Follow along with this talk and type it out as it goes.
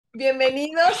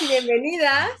Bienvenidos y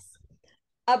bienvenidas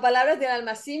a Palabras del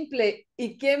Alma Simple.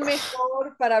 ¿Y quién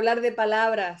mejor para hablar de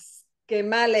palabras que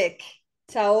Malek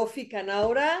Chaoufi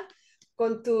Canoura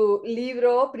con tu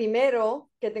libro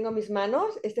primero que tengo en mis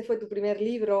manos? Este fue tu primer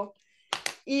libro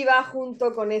y va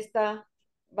junto con esta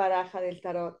baraja del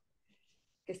tarot,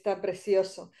 que está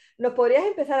precioso. ¿Nos podrías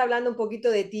empezar hablando un poquito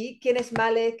de ti? ¿Quién es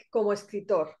Malek como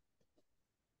escritor?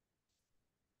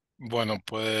 Bueno,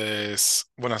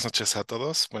 pues buenas noches a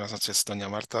todos. Buenas noches, doña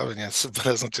Marta. Buenas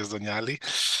noches, doña Ali.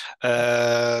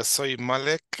 Soy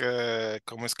Malek.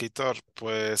 Como escritor,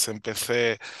 pues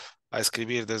empecé a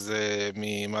escribir desde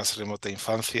mi más remota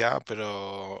infancia,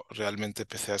 pero realmente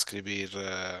empecé a escribir,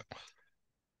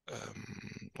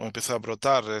 o empezó a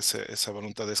brotar esa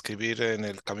voluntad de escribir en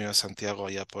el Camino de Santiago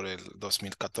allá por el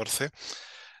 2014.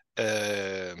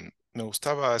 Me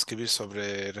gustaba escribir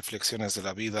sobre reflexiones de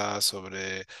la vida,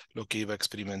 sobre lo que iba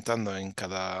experimentando en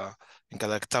cada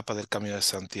etapa del Camino de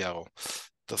Santiago.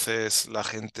 Entonces la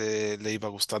gente le iba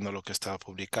gustando lo que estaba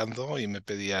publicando y me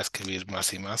pedía escribir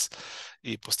más y más.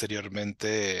 Y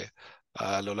posteriormente,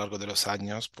 a lo largo de los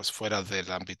años, pues fuera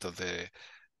del ámbito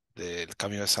del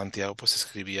Camino de Santiago, pues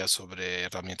escribía sobre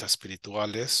herramientas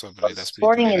espirituales,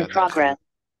 Recording in progress.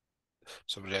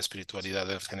 sobre la espiritualidad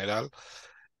en general.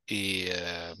 Y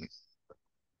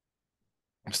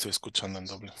me estoy escuchando en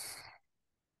doble.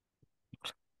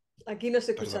 Aquí no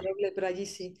se escucha Perdón. doble, pero allí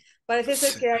sí. Parece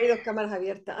ser Sí, que hay dos cámaras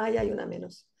abiertas. Ah, ya hay una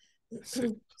menos.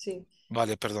 sí. Sí.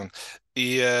 Vale, perdón.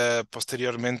 Y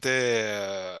posteriormente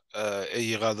he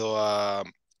llegado a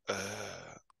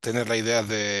tener la idea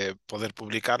de poder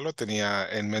publicarlo. Tenía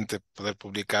en mente poder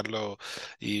publicarlo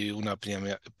y una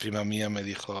prima mía me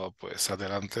dijo, pues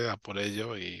adelante, a por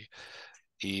ello. Y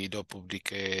lo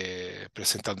publiqué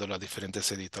presentándolo a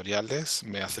diferentes editoriales.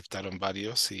 Me aceptaron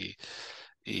varios y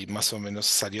más o menos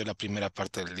salió la primera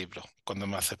parte del libro cuando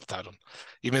me aceptaron.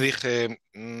 Y me dije,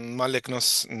 Malek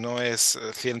no es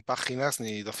 100 páginas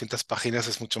ni 200 páginas,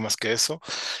 es mucho más que eso".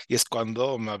 Y es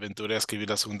cuando me aventuré a escribir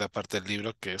la segunda parte del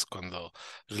libro, que es cuando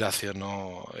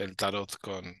relacionó el tarot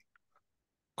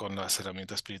con las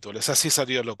herramientas espirituales. Así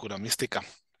salió Locura Mística.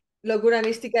 Locura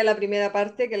Mística es la primera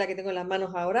parte, que es la que tengo en las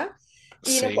manos ahora.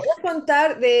 ¿Y nos Sí, puedes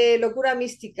contar de Locura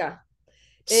Mística?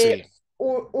 Eh, sí.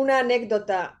 una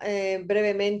anécdota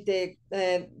brevemente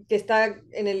que que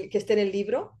esté en el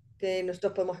libro, que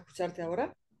nosotros podemos escucharte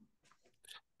ahora.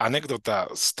 Anécdota,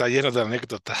 está lleno de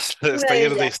anécdotas, Una está de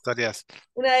lleno de ellas, historias.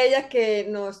 una de ellas que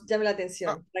nos llame la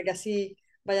Ah, atención, para que así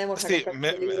vayamos a sí,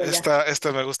 comprar el libro ya.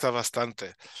 esta me gusta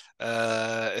bastante.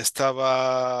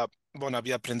 Bueno,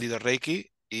 había aprendido Reiki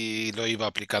y lo iba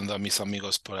aplicando a mis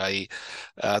amigos por ahí,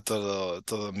 a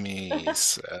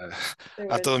Qué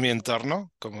a bueno. todo mi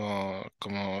entorno, como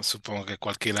supongo que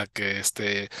cualquiera que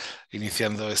esté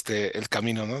iniciando el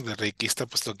camino, ¿no?, de reikista,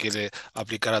 pues lo quiere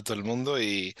aplicar a todo el mundo.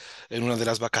 Y en una de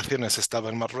las vacaciones estaba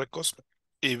en Marruecos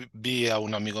y vi a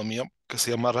un amigo mío que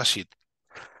se llama Rashid.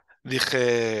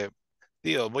 Dije,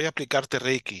 tío, voy a aplicarte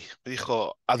Reiki. Me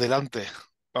dijo, adelante,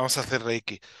 vamos a hacer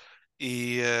Reiki.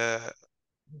 Y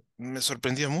me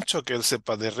sorprendió mucho que él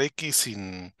sepa de Reiki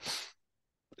sin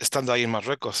estando ahí en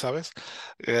Marruecos, ¿sabes?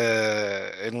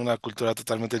 En una cultura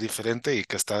totalmente diferente y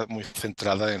que está muy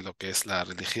centrada en lo que es la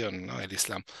religión, ¿no? El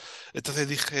Islam. Entonces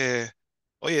dije,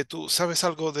 oye, ¿tú sabes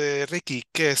algo de Reiki?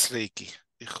 ¿Qué es Reiki?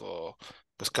 Dijo,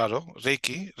 pues claro,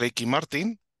 Reiki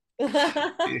Martin.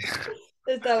 Y,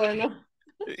 Está bueno,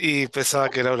 y pensaba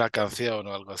que era una canción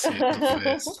o algo así.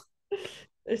 Entonces,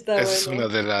 está esa es una bueno.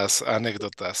 de las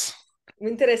anécdotas.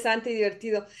 Muy interesante y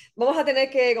divertido. Vamos a tener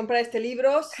que comprar este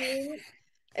libro sin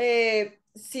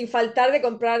faltar de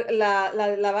comprar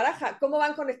la baraja. ¿Cómo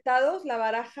van conectados la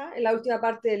baraja en la última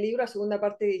parte del libro, la segunda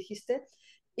parte que dijiste,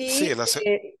 Sí, y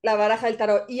la baraja del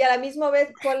tarot? Y a la misma vez,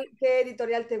 ¿qué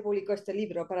editorial te publicó este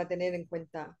libro para tener en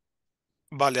cuenta?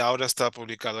 vale, ahora está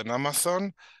publicado en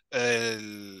Amazon.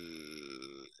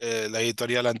 La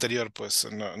editorial anterior, pues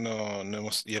no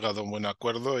hemos llegado a un buen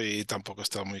acuerdo y tampoco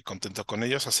estaba muy contento con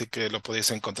ellos, así que lo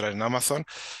podéis encontrar en Amazon.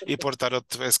 Y por Tarot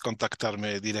es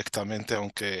contactarme directamente,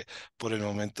 aunque por el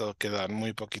momento quedan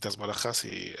muy poquitas barajas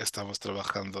y estamos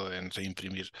trabajando en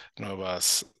reimprimir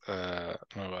nuevas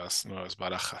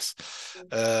barajas.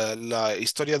 La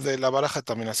historia de la baraja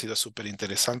también ha sido súper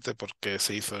interesante porque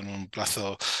se hizo en un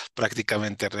plazo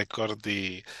prácticamente récord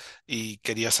y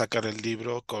quería sacar el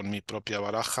libro con mi propia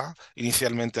baraja.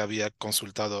 Inicialmente había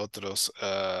consultado otros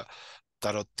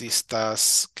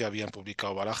tarotistas que habían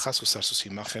publicado barajas, usar sus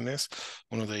imágenes.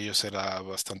 Uno de ellos era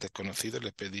bastante conocido,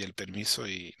 le pedí el permiso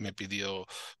y me pidió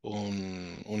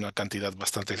una cantidad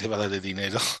bastante elevada de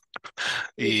dinero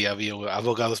Sí, y había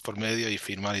abogados por medio y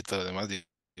firmar y todo lo demás.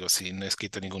 Digo, si no he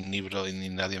escrito ningún libro y ni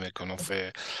nadie me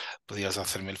conoce, podrías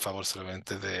hacerme el favor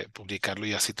solamente de publicarlo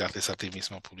y así te haces a ti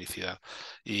mismo publicidad.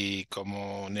 Y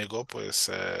como nego,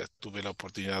 pues tuve la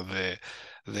oportunidad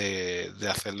de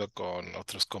hacerlo con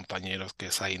otros compañeros que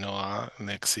es Ainhoa,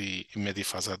 Nexi y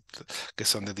Medifasat, que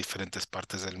son de diferentes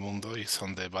partes del mundo y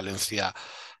son de Valencia,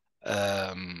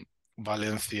 em,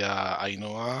 Valencia,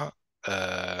 Ainhoa,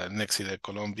 Nexi de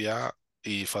Colombia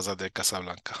y Fasad de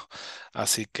Casablanca.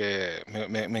 Así que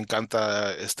me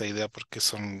encanta esta idea porque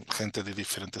son gente de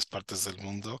diferentes partes del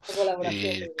mundo La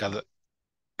colaboración, y muy bien.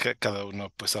 cada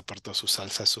uno pues aportó su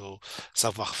salsa, su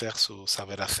savoir-faire, su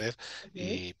saber hacer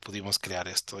Ujú. y pudimos crear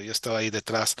esto. Yo estaba ahí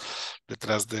detrás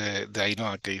de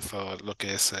Ainhoa que hizo lo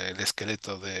que es el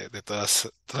esqueleto de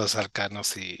todos los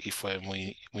arcanos y fue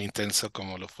muy intenso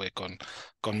como lo fue con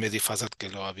Mehdi Fazat que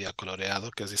lo había coloreado,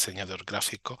 que es diseñador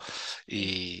gráfico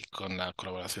y con la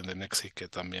colaboración de Nexi que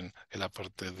también el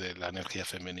aporte de la energía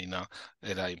femenina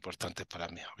era importante para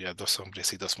mí. Había 2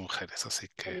 hombres y 2 mujeres, así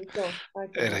que Bonito. Ay,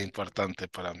 qué era bonito. importante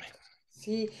para mí.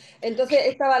 Sí, entonces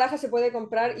esta baraja se puede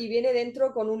comprar y viene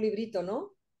dentro con un librito,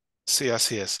 ¿no? Sí,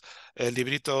 así es. El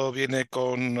librito viene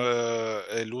con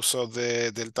el uso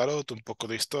del tarot, un poco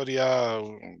de historia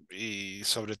y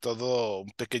sobre todo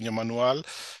un pequeño manual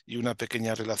y una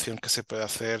pequeña relación que se puede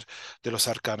hacer de los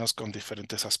arcanos con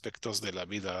diferentes aspectos de la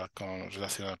vida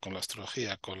relacionada con la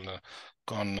astrología,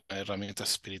 con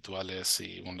herramientas espirituales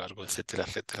y un largo etcétera,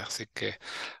 etcétera. Así que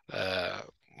eh,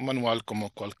 un manual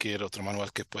como cualquier otro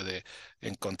manual que puede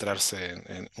encontrarse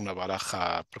en una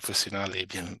baraja profesional y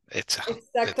bien hecha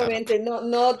de tarot. Exactamente,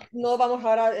 no vamos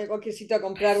ahora a cualquier sitio a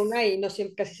comprar una y no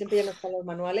casi siempre ya no están los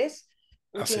manuales.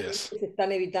 Así Últimamente es. se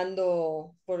están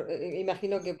evitando,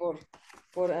 imagino que por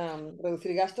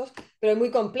reducir gastos, pero es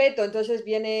muy completo, entonces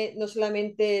viene no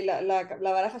solamente la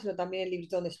baraja, sino también el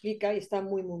librito donde explica y está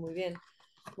muy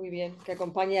bien, que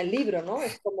acompaña el libro, ¿no?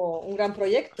 Es como un gran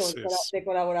proyecto Así es. de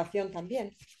colaboración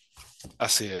también.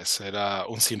 Así es. Era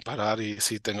un sin parar y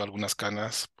si tengo algunas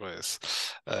canas, pues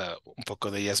un poco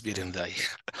de ellas vienen de ahí.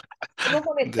 ¿Cómo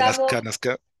De las conectamos, canas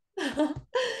que...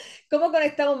 cómo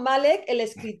conectamos Malek, el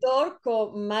escritor,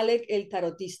 con Malek, el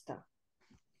tarotista?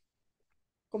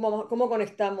 ¿Cómo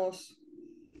conectamos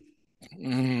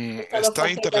estas dos Está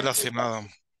facetas tuyas? interrelacionado.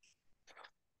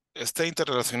 Está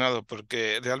interrelacionado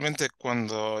porque realmente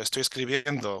cuando estoy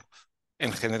escribiendo,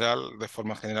 en general, de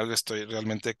forma general, estoy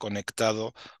realmente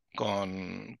conectado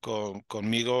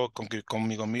conmigo,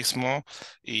 conmigo mismo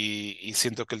y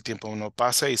siento que el tiempo no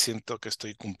pasa y siento que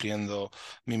estoy cumpliendo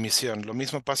mi misión. Lo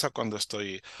mismo pasa cuando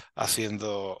estoy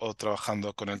haciendo o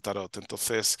trabajando con el tarot.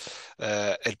 Entonces,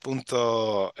 el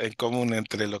punto en común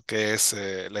entre lo que es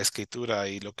la escritura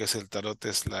y lo que es el tarot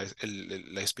es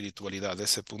la espiritualidad,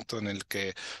 ese punto en el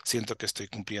que siento que estoy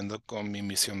cumpliendo con mi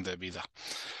misión de vida.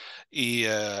 Y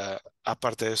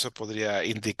aparte de eso, podría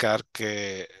indicar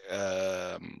que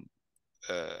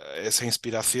esa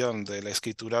inspiración de la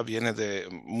escritura viene de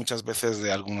muchas veces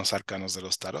de algunos arcanos de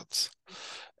los tarots.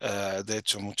 De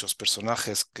hecho, muchos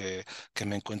personajes que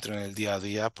me encuentro en el día a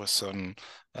día, pues son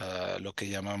lo que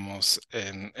llamamos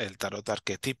en el tarot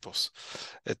arquetipos.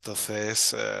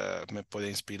 Entonces, me puede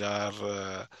inspirar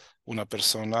una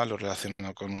persona, lo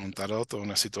relaciono con un tarot o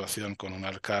una situación con un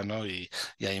arcano y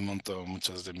ahí monto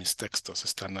muchos de mis textos.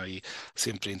 Están ahí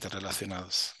siempre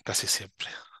interrelacionados, casi siempre.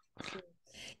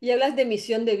 Y hablas de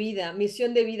misión de vida,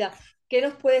 misión de vida. ¿Qué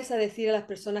nos puedes decir a las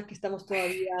personas que estamos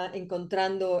todavía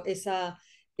encontrando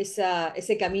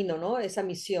ese camino, ¿no? Esa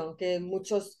misión que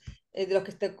muchos de los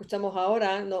que te escuchamos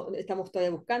ahora no estamos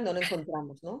todavía buscando, no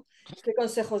encontramos, ¿no? ¿Qué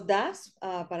consejos das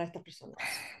para estas personas?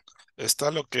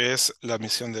 Está lo que es la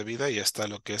misión de vida y está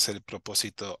lo que es el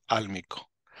propósito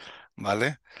álmico,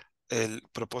 ¿vale? El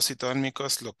propósito álmico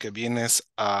es lo que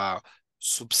vienes a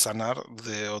subsanar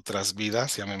de otras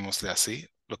vidas, llamémosle así,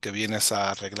 lo que vienes a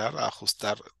arreglar, a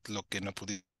ajustar lo que no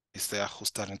pudiste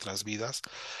ajustar en otras vidas.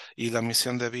 Y la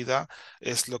misión de vida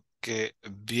es lo que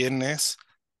vienes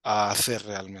a hacer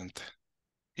realmente.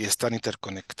 Y están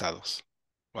interconectados,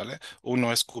 ¿vale?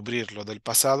 Uno es cubrir lo del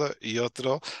pasado y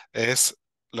otro es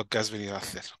lo que has venido a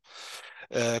hacer.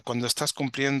 Cuando estás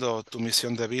cumpliendo tu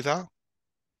misión de vida,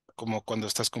 como cuando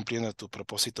estás cumpliendo tu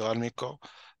propósito álmico,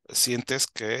 sientes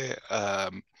que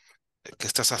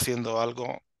estás haciendo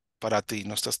algo para ti,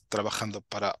 no estás trabajando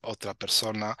para otra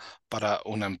persona, para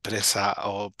una empresa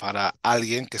o para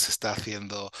alguien que se está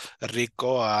haciendo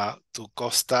rico a tu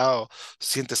costa, o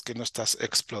sientes que no estás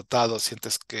explotado,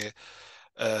 sientes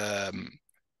eh,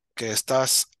 que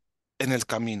estás en el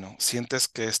camino, sientes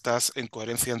que estás en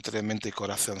coherencia entre mente y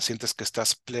corazón, sientes que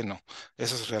estás pleno,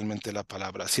 esa es realmente la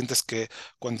palabra, sientes que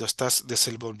cuando estás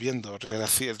desenvolviendo,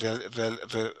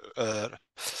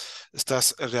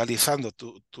 estás realizando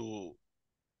tu,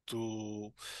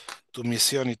 tu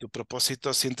misión y tu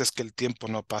propósito, sientes que el tiempo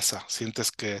no pasa,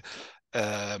 sientes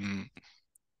em,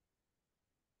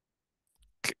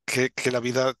 que la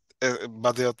vida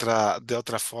va de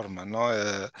otra forma, ¿no?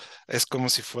 Es como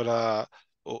si fuera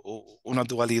una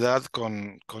dualidad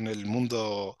con el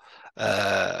mundo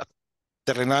eh,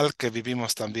 terrenal que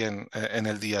vivimos también en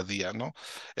el día a día, ¿no?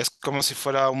 Es como si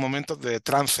fuera un momento de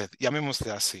trance,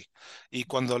 llamémosle así. Y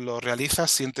cuando lo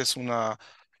realizas, sientes una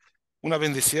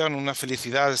bendición, una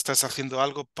felicidad, estás haciendo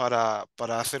algo para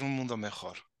hacer un mundo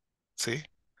mejor, ¿sí?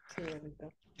 Sí,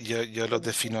 bonito. Yo lo Bonito.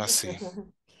 defino así.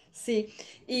 Sí,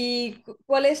 ¿y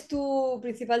cuál es tu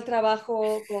principal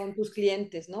trabajo con tus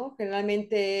clientes, no?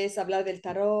 Generalmente es hablar del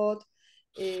tarot,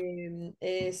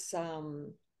 es...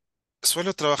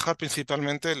 Suelo trabajar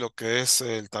principalmente lo que es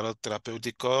el tarot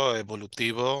terapéutico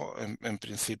evolutivo, en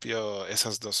principio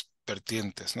esas dos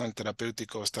vertientes, ¿no? El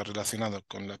terapéutico está relacionado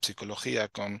con la psicología,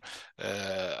 con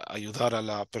ayudar a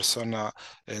la persona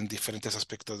en diferentes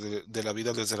aspectos de la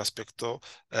vida, desde el aspecto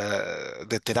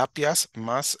de terapias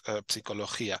más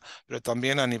psicología, pero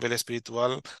también a nivel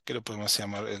espiritual, que lo podemos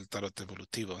llamar el tarot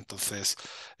evolutivo. Entonces,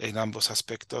 en ambos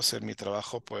aspectos, en mi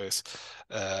trabajo, pues...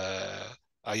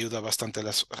 ayuda bastante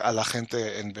a la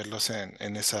gente en verlos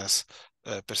en esas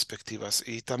perspectivas.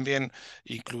 Y también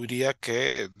incluiría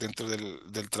que dentro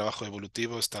del trabajo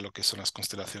evolutivo está lo que son las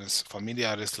constelaciones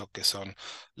familiares, lo que son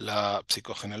la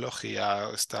psicogenealogía,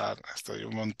 está hay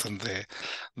un montón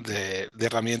de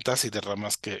herramientas y de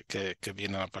ramas que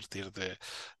vienen a partir de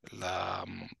la,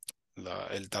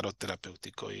 el tarot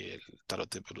terapéutico y el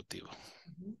tarot evolutivo.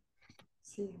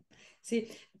 Sí, sí.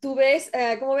 Tú ves,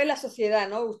 ¿cómo ves la sociedad,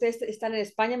 no? Ustedes están en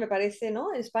España, me parece,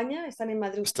 ¿no? En España, ¿están en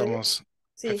Madrid ustedes? Estamos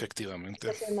Sí, efectivamente.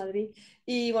 estás en Madrid.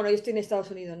 Y bueno, yo estoy en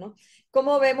Estados Unidos, ¿no?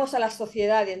 ¿Cómo vemos a las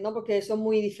sociedades, ¿no? Porque son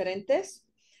muy diferentes.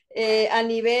 A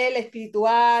nivel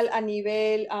espiritual, a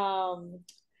nivel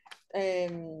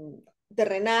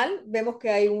terrenal, vemos que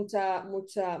hay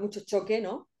mucho choque,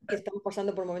 ¿no? Que estamos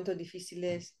pasando por momentos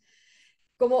difíciles.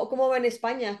 ¿Cómo ven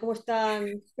España? ¿Cómo está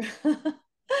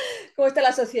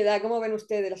la sociedad? ¿Cómo ven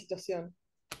ustedes la situación?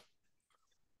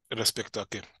 Respecto a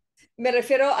que Me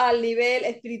refiero al nivel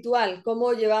espiritual,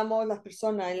 cómo llevamos las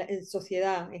personas en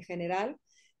sociedad en general,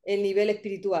 el nivel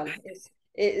espiritual.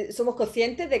 ¿Somos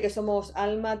conscientes de que somos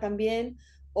alma también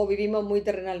o vivimos muy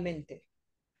terrenalmente?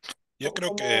 yo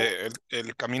creo ¿Cómo- que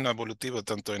el camino evolutivo,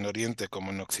 tanto en Oriente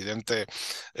como en Occidente,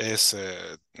 es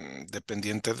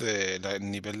dependiente del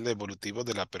nivel evolutivo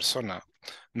de la persona.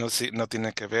 No, no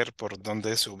tiene que ver por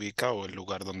dónde se ubica o el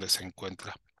lugar donde se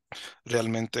encuentra.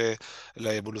 Realmente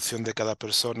la evolución de cada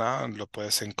persona lo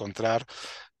puedes encontrar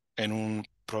en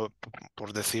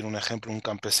por decir un ejemplo, un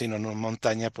campesino en una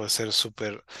montaña puede ser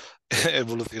súper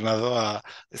evolucionado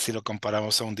si lo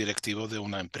comparamos a un directivo de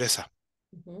una empresa.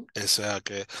 Ujú, O sea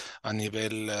que a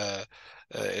nivel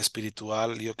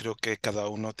espiritual, yo creo que cada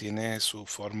uno tiene su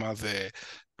forma de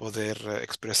poder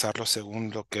expresarlo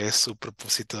según lo que es su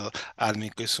propósito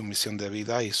álmico y su misión de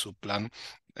vida y su plan,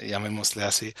 llamémosle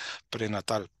así,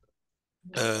 prenatal.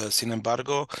 ujú, Sin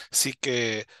embargo, sí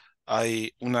que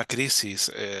hay una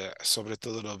crisis, sobre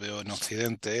todo lo veo en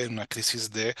Occidente, una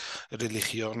crisis de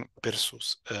religión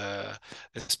versus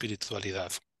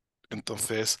espiritualidad.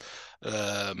 Entonces,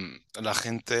 la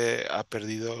gente ha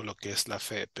perdido lo que es la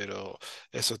fe, pero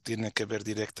eso tiene que ver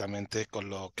directamente con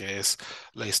lo que es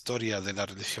la historia de la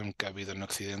religión que ha habido en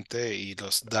Occidente y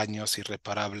los daños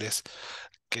irreparables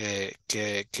que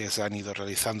se han ido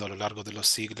realizando a lo largo de los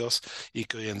siglos y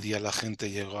que hoy en día la gente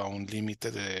llegó a un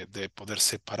límite de poder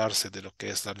separarse de lo que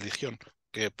es la religión,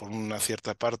 que por una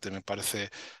cierta parte me parece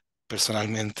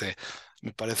personalmente,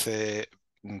 me parece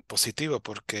positivo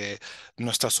porque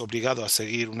no estás obligado a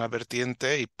seguir una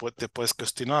vertiente y te puedes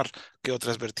cuestionar qué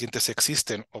otras vertientes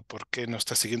existen o por qué no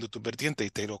estás siguiendo tu vertiente y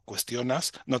te lo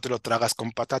cuestionas, no te lo tragas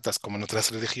con patatas como en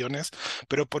otras religiones,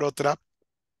 pero por otra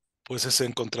pues es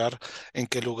encontrar en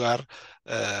qué lugar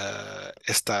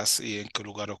estás y en qué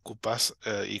lugar ocupas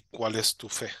y cuál es tu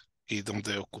fe y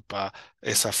dónde ocupa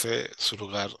esa fe su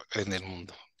lugar en el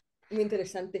mundo. muy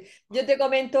interesante. Yo te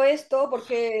comento esto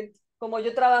porque como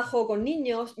yo trabajo con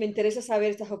niños, me interesa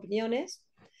saber estas opiniones.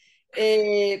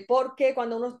 Porque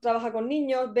cuando uno trabaja con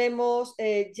niños vemos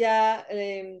ya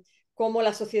cómo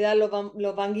la sociedad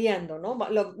los van guiando, ¿no?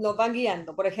 Nos van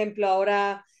guiando. Por ejemplo,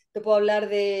 ahora te puedo hablar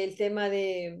del tema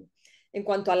en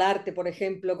cuanto al arte, por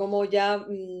ejemplo, cómo ya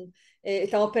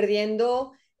estamos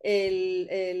perdiendo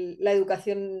la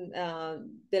educación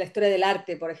de la historia del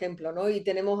arte, por ejemplo, ¿no? Y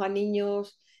tenemos a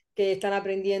niños que están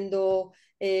aprendiendo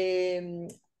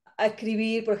a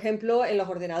escribir, por ejemplo, en los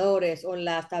ordenadores o en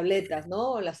las tabletas,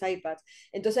 ¿no? O en las iPads.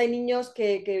 Entonces hay niños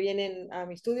que vienen a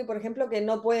mi estudio, por ejemplo, que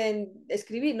no pueden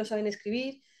escribir, no saben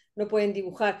escribir, no pueden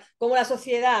dibujar. Como la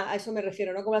sociedad, a eso me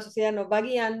refiero, ¿no? Como la sociedad nos va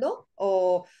guiando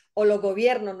o los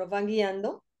gobiernos nos van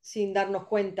guiando sin darnos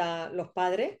cuenta los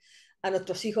padres a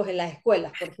nuestros hijos en las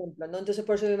escuelas, por ejemplo, ¿no? Entonces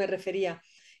por eso yo me refería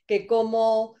que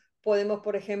cómo podemos,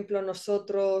 por ejemplo,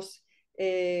 nosotros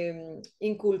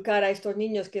inculcar a estos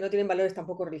niños que no tienen valores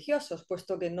tampoco religiosos,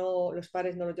 puesto que no, los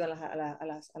padres no los llevan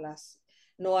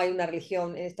no hay una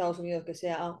religión en Estados Unidos que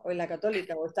sea o en la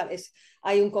católica o tal,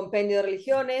 hay un compendio de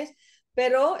religiones,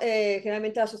 pero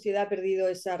generalmente la sociedad ha perdido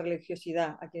esa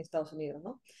religiosidad aquí en Estados Unidos,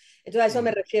 ¿no? Entonces a eso me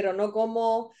refiero, ¿no?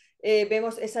 Cómo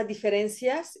vemos esas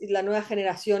diferencias, las nuevas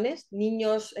generaciones,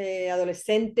 niños,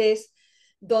 adolescentes,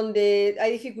 donde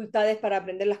hay dificultades para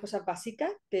aprender las cosas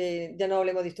básicas, que ya no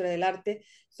hablemos de historia del arte,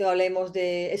 sino hablemos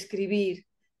de escribir,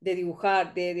 de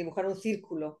dibujar un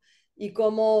círculo, y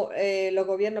cómo los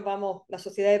gobiernos vamos, las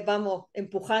sociedades vamos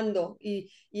empujando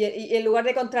y en lugar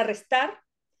de contrarrestar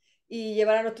y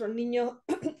llevar a nuestros niños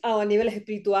a niveles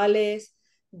espirituales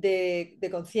de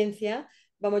conciencia,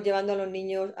 vamos llevando a los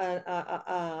niños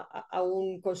a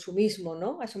un consumismo,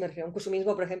 ¿no? A eso me refiero, un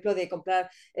consumismo, por ejemplo, de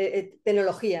comprar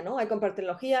tecnología, ¿no? Hay que comprar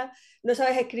tecnología, no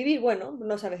sabes escribir, bueno,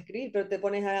 no sabes escribir, pero te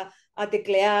pones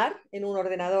teclear en un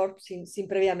ordenador sin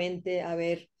previamente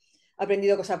haber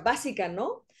aprendido cosas básicas,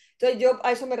 ¿no? Entonces yo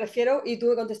a eso me refiero y tú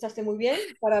me contestaste muy bien,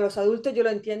 para los adultos yo lo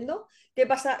entiendo. ¿Qué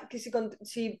pasa? Que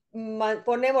si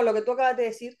ponemos lo que tú acabas de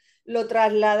decir, lo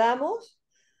trasladamos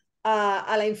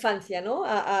a la infancia, ¿no?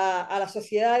 A las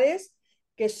sociedades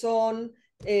que son,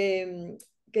 eh,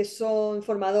 que son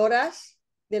formadoras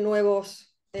de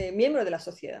nuevos miembros de la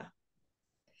sociedad.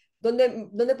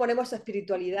 ¿Dónde ponemos esa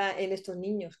espiritualidad en estos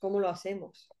niños? ¿Cómo lo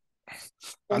hacemos?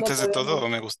 ¿Cómo Antes de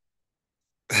podemos? todo,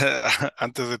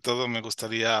 antes de todo me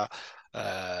gustaría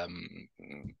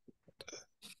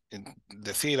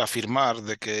decir, afirmar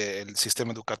de que el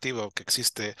sistema educativo que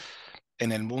existe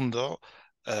en el mundo,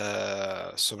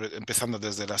 empezando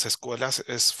desde las escuelas,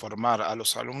 es formar a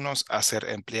los alumnos a ser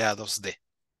empleados de.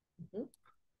 Uh-huh,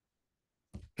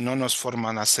 No nos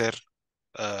forman a ser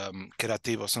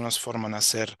creativos, no nos forman a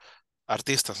ser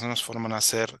artistas, no nos forman a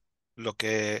ser lo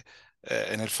que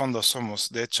en el fondo somos.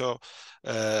 De hecho,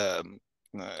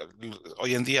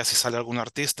 hoy en día si sale algún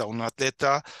artista, un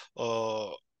atleta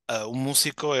o un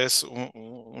músico es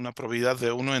una probabilidad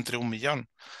de 1 entre 1 millón.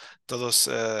 Todos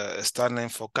están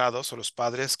enfocados, o los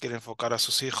padres quieren enfocar a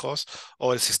sus hijos,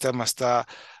 o el sistema está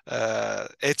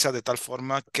hecha de tal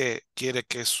forma que quiere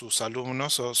que sus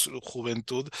alumnos o su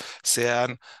juventud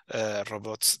sean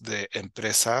robots de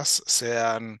empresas,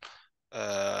 sean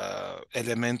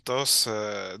elementos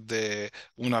de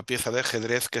una pieza de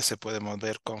ajedrez que se puede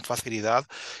mover con facilidad.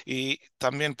 Y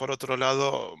también, por otro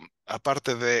lado,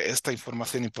 aparte de esta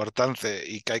información importante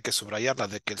y que hay que subrayarla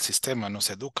de que el sistema nos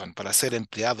educan para ser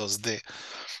empleados de,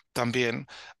 también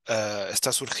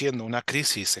está surgiendo una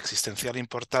crisis existencial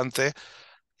importante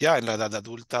ya en la edad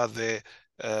adulta de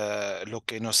lo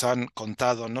que nos han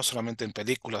contado, no solamente en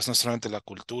películas, no solamente en la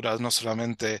cultura, no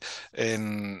solamente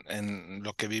en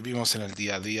lo que vivimos en el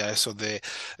día a día, eso de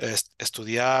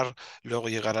estudiar, luego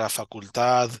llegar a la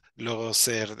facultad, luego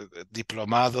ser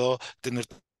diplomado, tener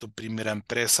tu primera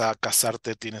empresa,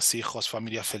 casarte, tienes hijos,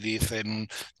 familia feliz en un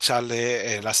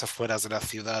chale en las afueras de la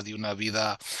ciudad y una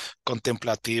vida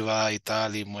contemplativa y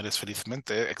tal, y mueres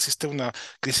felizmente. Existe una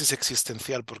crisis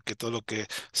existencial porque todo lo que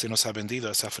se nos ha vendido,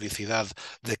 esa felicidad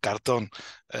de cartón,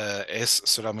 es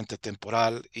solamente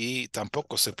temporal y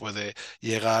tampoco se puede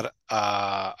llegar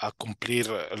a cumplir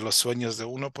los sueños de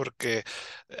uno porque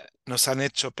nos han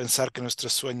hecho pensar que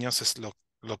nuestros sueños es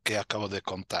lo que acabo de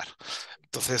contar.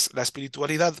 Entonces, la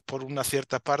espiritualidad, por una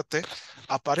cierta parte,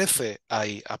 aparece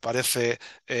ahí, aparece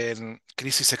en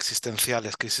crisis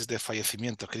existenciales, crisis de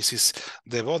fallecimiento, crisis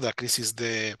de boda, crisis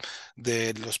de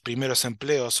los primeros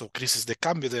empleos o crisis de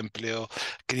cambio de empleo,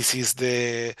 crisis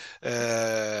de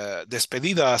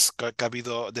despedidas, que ha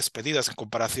habido despedidas en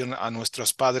comparación a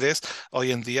nuestros padres.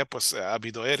 Hoy en día, pues ha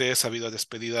habido ERES, ha habido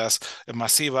despedidas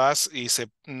masivas y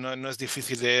no es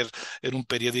difícil leer en un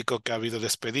periódico que ha habido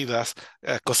despedidas,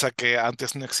 cosa que antes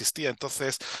no existía.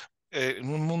 Entonces, en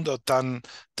un mundo tan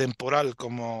temporal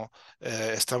como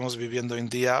estamos viviendo hoy en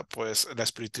día, pues la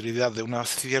espiritualidad de una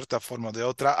cierta forma o de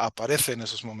otra aparece en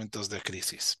esos momentos de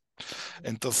crisis.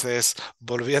 Entonces,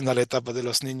 volviendo a la etapa de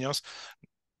los niños,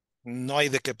 no hay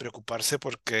de qué preocuparse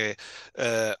porque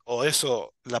o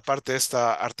eso, la parte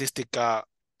esta artística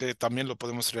que también lo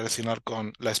podemos relacionar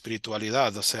con la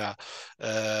espiritualidad, o sea,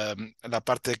 la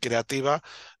parte creativa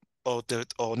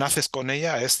o naces con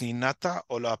ella, es innata,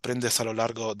 o lo aprendes a lo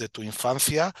largo de tu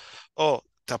infancia, o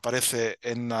te aparece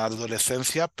en la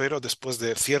adolescencia, pero después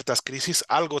de ciertas crisis,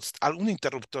 algún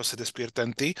interruptor se despierta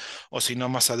en ti, o si no,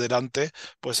 más adelante,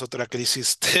 pues otra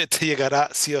crisis te llegará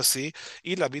sí o sí,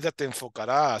 y la vida te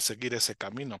enfocará a seguir ese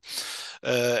camino.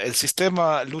 ¿El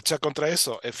sistema lucha contra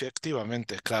eso?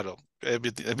 Efectivamente, claro.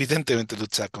 Evidentemente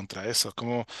lucha contra eso.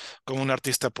 ¿Cómo un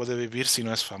artista puede vivir si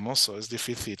no es famoso? Es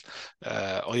difícil.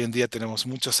 Hoy en día tenemos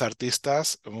muchos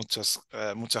artistas,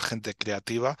 mucha gente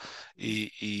creativa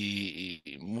y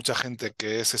mucha gente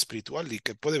que es espiritual y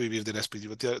que puede vivir de la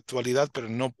espiritualidad, pero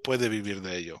no puede vivir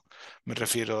de ello. Me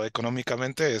refiero,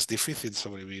 económicamente es difícil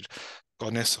sobrevivir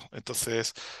con eso.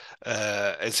 Entonces,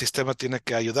 el sistema tiene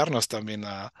que ayudarnos también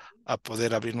a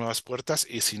poder abrir nuevas puertas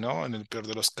y si no, en el peor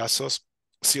de los casos,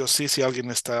 sí o sí, si alguien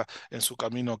está en su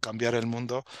camino a cambiar el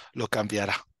mundo, lo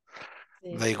cambiará.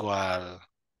 Sí, Da igual,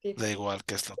 sí. da igual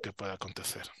qué es lo que pueda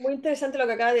acontecer. Muy interesante lo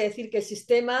que acaba de decir, que el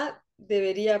sistema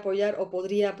debería apoyar o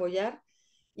podría apoyar.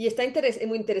 Y está es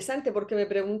muy interesante porque me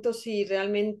pregunto si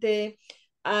realmente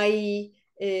hay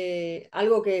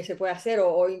algo que se puede hacer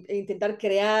e intentar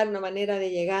crear una manera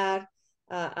de llegar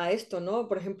a esto, ¿no?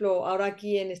 Por ejemplo, ahora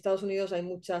aquí en Estados Unidos hay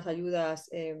muchas ayudas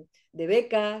de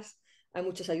becas, hay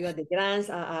muchas ayudas de grants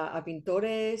a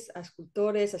pintores, a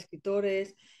escultores, a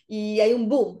escritores, y hay un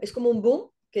boom, es como un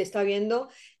boom que está viendo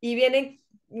y vienen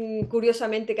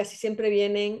curiosamente casi siempre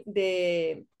vienen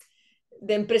de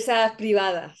empresas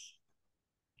privadas,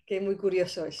 que es muy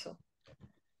curioso eso,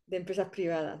 de empresas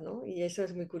privadas, ¿no? Y eso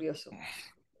es muy curioso.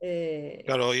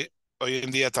 Claro, hoy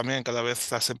en día también cada vez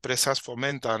las empresas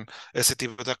fomentan ese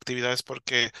tipo de actividades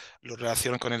porque lo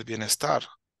relacionan con el bienestar.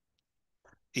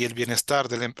 Y el bienestar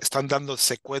están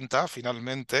dándose cuenta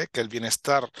finalmente que el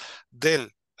bienestar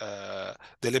del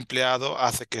empleado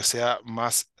hace que sea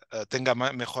tenga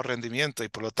mejor rendimiento y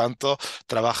por lo tanto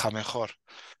trabaja mejor.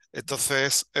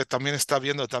 Entonces, también está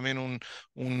habiendo también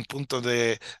un punto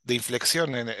de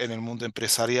inflexión en el mundo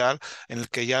empresarial en el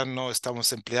que ya no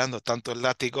estamos empleando tanto el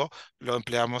látigo, lo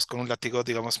empleamos con un látigo,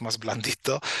 digamos, más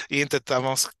blandito y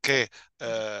intentamos que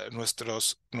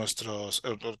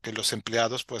que los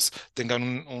empleados pues tengan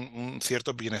un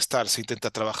cierto bienestar. Se intenta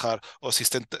trabajar o se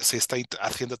está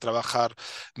haciendo trabajar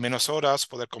menos horas,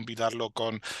 poder combinarlo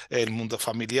con el mundo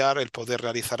familiar, el poder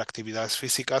realizar actividades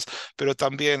físicas, pero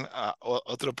también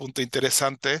otro punto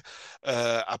interesante,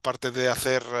 aparte de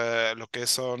hacer lo que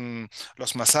son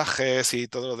los masajes y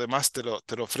todo lo demás, te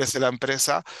lo ofrece la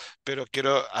empresa, pero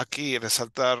quiero aquí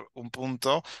resaltar un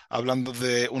punto hablando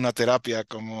de una terapia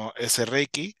como ese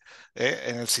Reiki,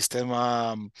 en el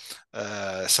sistema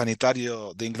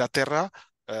sanitario de Inglaterra.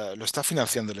 Lo está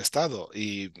financiando el Estado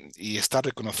y está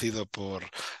reconocido por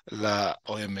la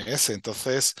OMS.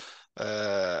 Entonces,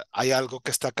 hay algo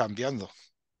que está cambiando.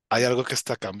 Hay algo que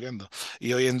está cambiando.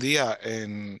 Y hoy en día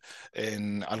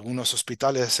en algunos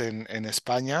hospitales en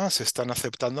España se están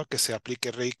aceptando que se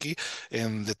aplique Reiki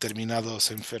en determinados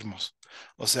enfermos.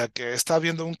 O sea que está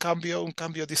habiendo un cambio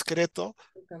discreto,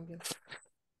 Un cambio.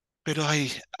 pero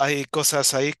hay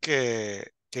cosas ahí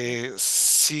que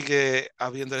sigue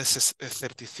habiendo ese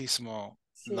escepticismo,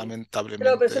 Sí. Pero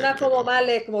lamentablemente, personas como pero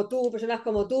Malek, como tú, personas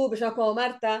como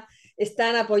Marta,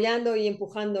 están apoyando y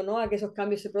empujando, ¿no? A que esos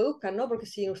cambios se produzcan, ¿no? Porque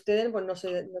sin ustedes, pues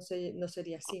no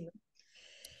sería así, ¿no?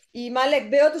 Y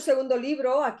Malek, veo tu segundo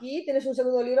libro aquí. Tienes un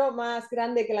segundo libro más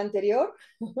grande que el anterior,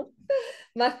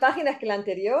 más páginas que el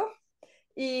anterior.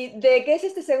 ¿Y de qué es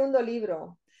este segundo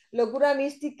libro? Locura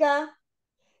mística,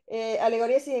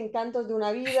 alegorías y encantos de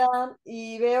una vida.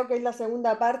 Y veo que es la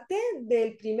segunda parte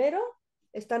del primero.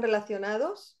 ¿Están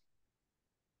relacionados?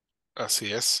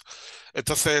 así es.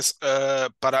 Entonces,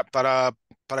 para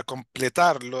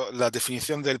completar la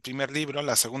definición del primer libro, en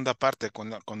la segunda parte,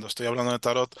 cuando estoy hablando de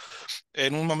tarot,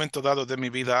 en un momento dado de mi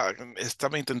vida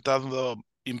estaba intentando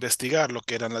investigar lo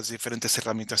que eran las diferentes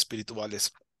herramientas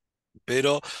espirituales,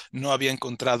 pero no había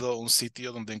encontrado un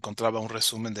sitio donde encontraba un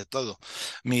resumen de todo.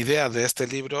 Mi idea de este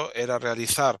libro era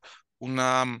realizar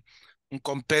una, un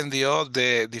compendio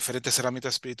de diferentes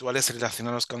herramientas espirituales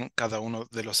relacionadas con cada uno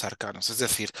de los arcanos. Es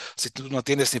decir, si tú no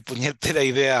tienes ni puñetera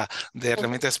idea de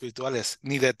herramientas espirituales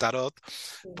ni de tarot,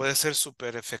 Sí. puede ser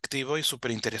súper efectivo y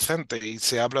súper interesante. Y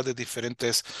se habla de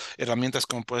diferentes herramientas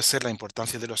como puede ser la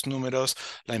importancia de los números,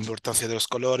 la importancia de los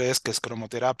colores, que es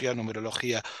cromoterapia,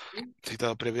 numerología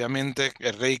citado previamente,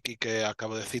 el Reiki que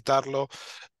acabo de citarlo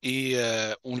y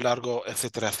un largo,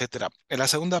 etcétera, etcétera. En la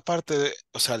segunda parte,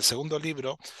 o sea, el segundo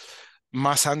libro,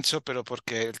 más ancho, pero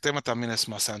porque el tema también es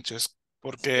más ancho, es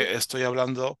porque estoy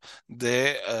hablando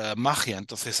de magia.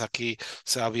 Entonces aquí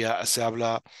se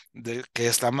habla de qué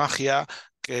es la magia,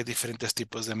 qué diferentes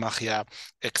tipos de magia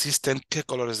existen, qué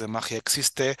colores de magia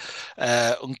existe,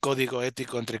 un código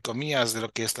ético, entre comillas, de lo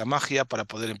que es la magia para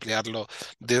poder emplearlo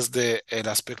desde el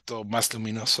aspecto más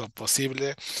luminoso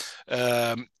posible.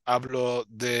 Hablo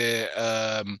de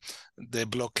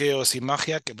bloqueos y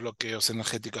magia, qué bloqueos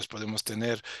energéticos podemos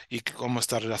tener y cómo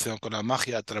está relacionado con la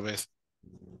magia a través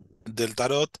del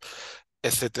tarot,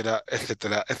 etcétera,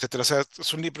 etcétera, etcétera. O sea,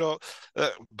 es un libro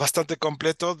bastante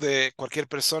completo de cualquier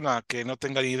persona que no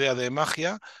tenga ni idea de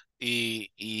magia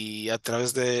y a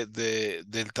través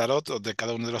del tarot o de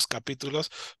cada uno de los capítulos,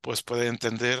 pues puede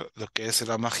entender lo que es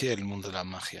la magia y el mundo de la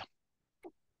magia.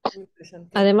 Interesante.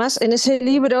 Además, en ese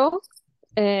libro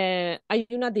hay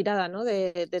una tirada, ¿no?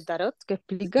 de tarot que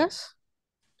explicas,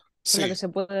 con la Sí, que se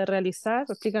puede realizar.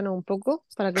 Explícanos un poco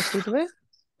para qué sirve.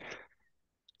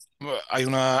 hay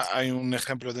un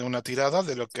ejemplo de una tirada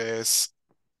de lo que es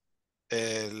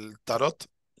el tarot.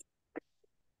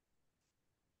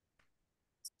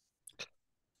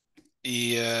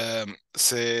 Y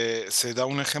se da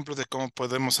un ejemplo de cómo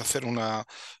podemos hacer una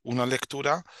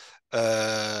lectura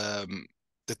eh,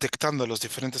 detectando los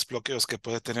diferentes bloqueos que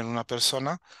puede tener una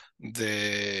persona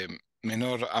de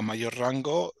menor a mayor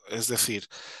rango, es decir,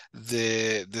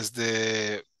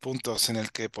 desde puntos en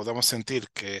el que podamos sentir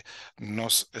que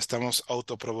nos estamos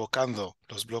autoprovocando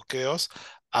los bloqueos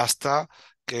hasta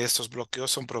que estos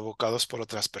bloqueos son provocados por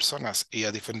otras personas y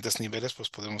a diferentes niveles pues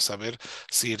podemos saber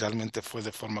si realmente fue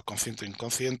de forma consciente o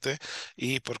inconsciente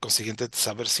y por consiguiente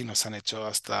saber si nos han hecho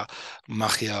hasta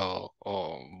magia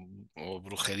o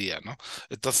brujería, ¿no?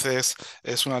 Entonces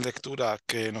es una lectura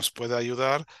que nos puede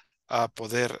ayudar a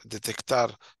poder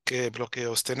detectar qué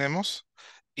bloqueos tenemos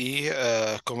y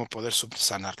cómo poder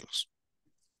subsanarlos.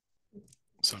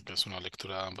 O sea que es una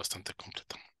lectura bastante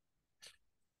completa.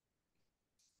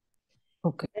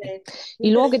 Ok.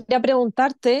 Y luego Interesante. quería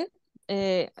preguntarte,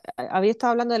 había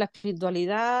estado hablando de la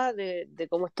espiritualidad, de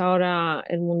cómo está ahora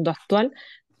el mundo actual.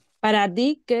 Para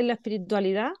ti, ¿qué es la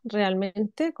espiritualidad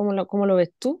realmente? Cómo lo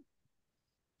ves tú?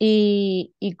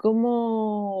 Y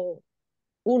cómo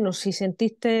uno, si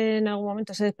sentiste en algún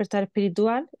momento ese despertar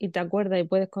espiritual y te acuerdas y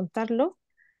puedes contarlo,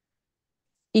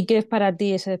 ¿y qué es para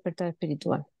ti ese despertar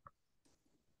espiritual?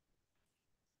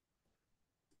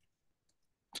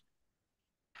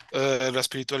 La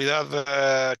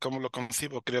espiritualidad, como lo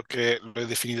concibo, creo que lo he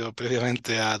definido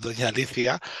previamente a doña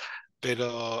Alicia,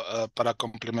 pero para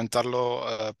complementarlo,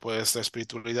 pues la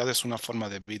espiritualidad es una forma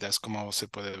de vida, es como se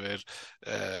puede ver,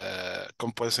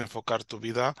 cómo puedes enfocar tu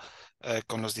vida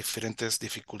con las diferentes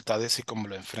dificultades y cómo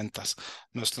lo enfrentas.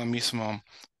 No es lo mismo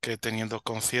que teniendo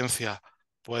conciencia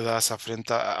puedas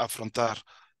afrontar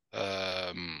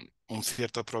un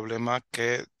cierto problema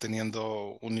que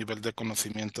teniendo un nivel de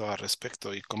conocimiento al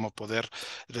respecto y cómo poder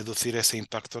reducir ese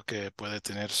impacto que puede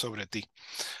tener sobre ti.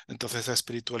 Entonces la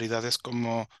espiritualidad es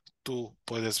como tú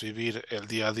puedes vivir el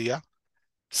día a día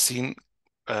sin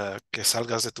que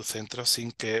salgas de tu centro,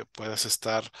 sin que puedas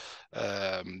estar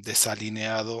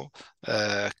desalineado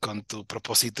con tu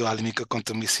propósito álmico, con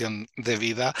tu misión de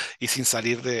vida y sin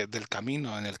salir del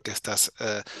camino en el que estás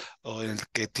o en el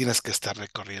que tienes que estar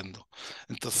recorriendo.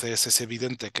 Entonces es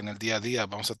evidente que en el día a día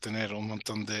vamos a tener un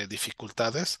montón de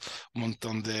dificultades, un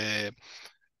montón de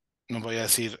no voy a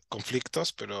decir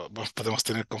conflictos, pero bueno, podemos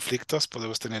tener conflictos,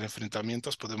 podemos tener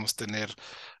enfrentamientos, podemos tener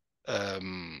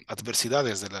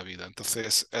adversidades de la vida.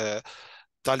 Entonces,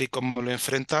 tal y como lo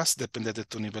enfrentas, depende de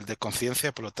tu nivel de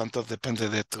conciencia, por lo tanto, depende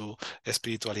de tu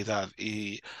espiritualidad.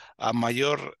 Y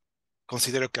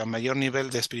considero que a mayor nivel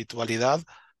de espiritualidad,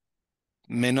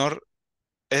 menor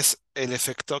es el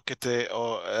efecto que te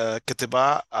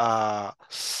va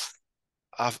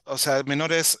o sea,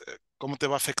 menor es cómo te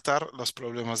va a afectar los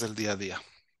problemas del día a día.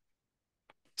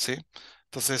 ¿Sí?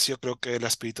 Entonces yo creo que la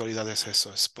espiritualidad es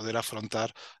eso, es poder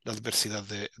afrontar la adversidad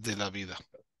de la vida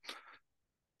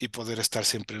y poder estar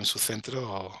siempre en su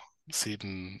centro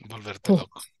sin volverte Uf,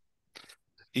 loco.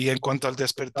 Y en cuanto al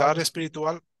despertar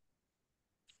espiritual,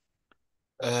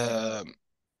 eh,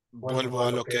 vuelvo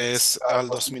a lo que es al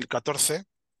 2014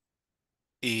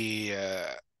 y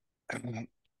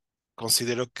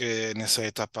considero que en esa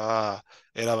etapa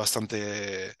era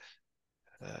bastante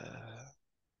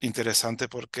interesante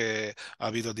porque ha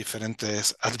habido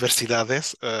diferentes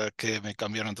adversidades que me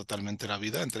cambiaron totalmente la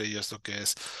vida, entre ellos lo que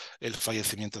es el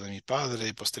fallecimiento de mi padre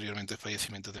y posteriormente el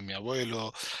fallecimiento de mi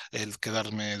abuelo, el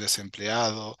quedarme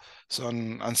desempleado.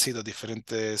 Han sido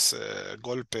diferentes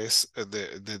golpes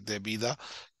de vida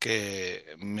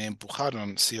que me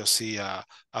empujaron sí o sí a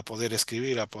poder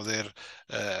escribir, a poder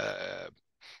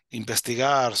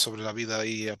investigar sobre la vida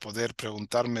y a poder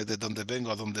preguntarme de dónde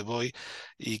vengo, a dónde voy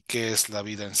y qué es la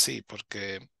vida en sí,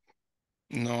 porque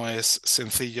no es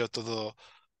sencillo todo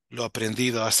lo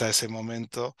aprendido hasta ese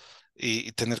momento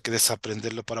y tener que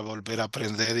desaprenderlo para volver a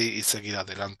aprender y seguir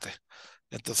adelante.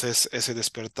 Entonces ese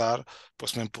despertar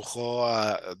pues me empujó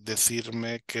a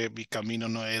decirme que mi camino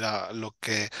no era lo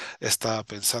que estaba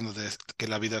pensando, de que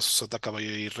la vida es sota, caballo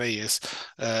y rey, es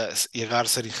llegar a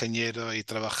ser ingeniero y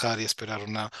trabajar y esperar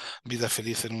una vida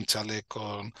feliz en un chalet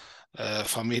con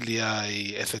familia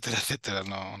y etcétera, etcétera.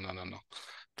 No, no, no, no.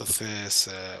 Entonces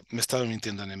me estaba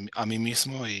mintiendo a mí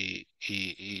mismo y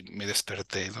me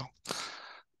desperté, ¿no?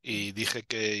 Y dije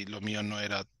que lo mío no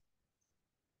era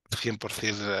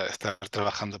 100% estar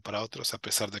trabajando para otros, a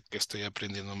pesar de que estoy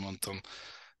aprendiendo un montón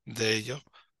de ello,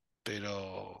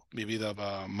 pero mi vida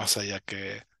va más allá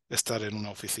que estar en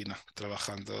una oficina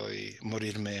trabajando y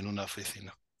morirme en una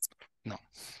oficina. No.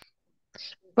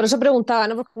 Por eso preguntaba,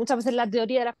 ¿no? Porque muchas veces la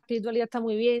teoría de la espiritualidad está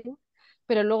muy bien,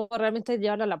 pero luego realmente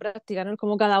llevarla a la práctica, ¿no? Es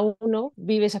como cada uno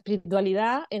vive esa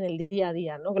espiritualidad en el día a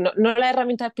día, ¿no? No las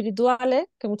herramientas espirituales,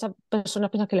 que muchas personas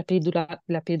piensan que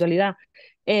la espiritualidad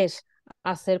es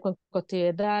hacer cuencos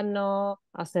tibetanos,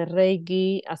 hacer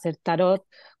reiki, hacer tarot,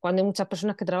 cuando hay muchas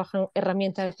personas que trabajan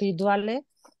herramientas espirituales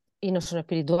y no son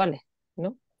espirituales,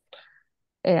 ¿no?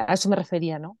 A eso me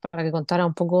refería, ¿no? Para que contara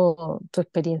un poco tu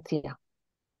experiencia.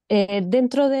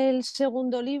 Dentro del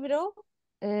segundo libro,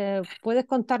 ¿puedes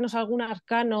contarnos algún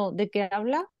arcano de qué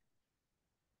habla?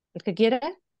 ¿El que quieres?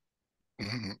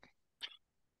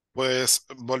 Pues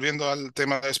volviendo al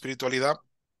tema de espiritualidad,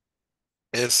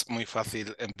 es muy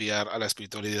fácil enviar a la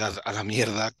espiritualidad a la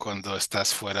mierda cuando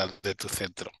estás fuera de tu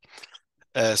centro.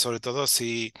 Sobre todo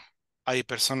si hay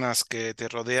personas que te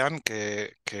rodean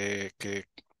que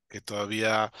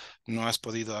todavía no has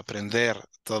podido aprender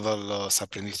todos los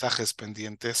aprendizajes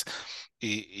pendientes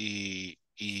y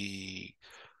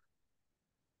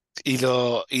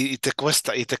te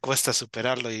cuesta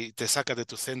superarlo y te saca de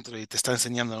tu centro y te está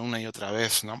enseñando una y otra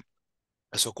vez, ¿no?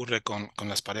 Eso ocurre con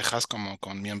las parejas como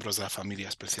con miembros de la familia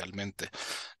especialmente.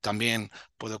 También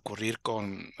puede ocurrir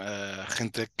con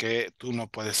gente que tú no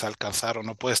puedes alcanzar o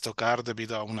no puedes tocar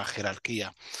debido a una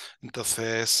jerarquía.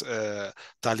 Entonces,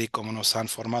 tal y como nos han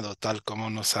formado, tal como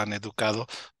nos han educado,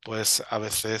 pues a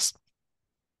veces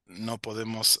no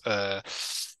podemos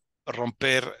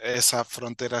romper esa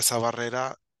frontera, esa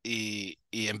barrera y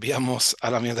enviamos a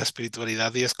la mierda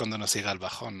espiritualidad y es cuando nos llega el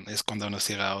bajón, es cuando nos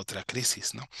llega otra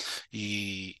crisis, ¿no?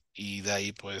 Y de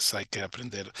ahí pues hay que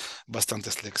aprender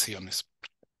bastantes lecciones.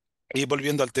 Y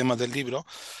volviendo al tema del libro,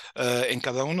 en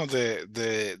cada uno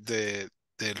de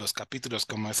los capítulos,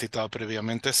 como he citado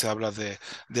previamente, se habla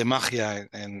de magia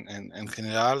en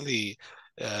general y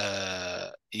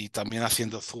también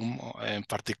haciendo zoom en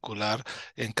particular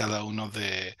en cada uno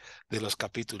de los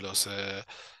capítulos.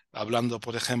 Hablando,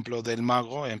 por ejemplo, del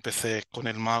mago, empecé con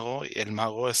el mago y el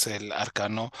mago es el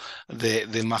arcano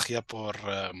de magia por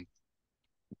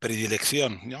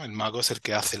predilección, ¿no? El mago es el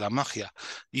que hace la magia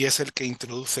y es el que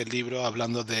introduce el libro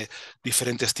hablando de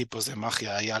diferentes tipos de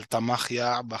magia. Hay alta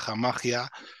magia, baja magia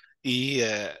y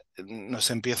nos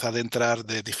empieza a adentrar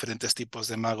de diferentes tipos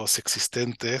de magos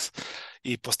existentes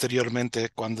y posteriormente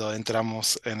cuando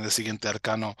entramos en el siguiente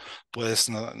arcano pues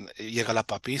llega la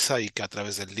papisa y que a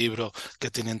través del libro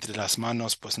que tiene entre las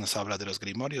manos pues nos habla de los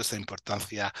grimorios, la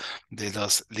importancia de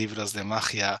los libros de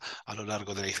magia a lo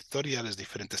largo de la historia, los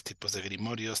diferentes tipos de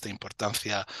grimorios, la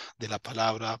importancia de la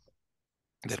palabra,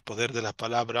 del poder de la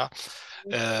palabra,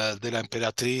 de la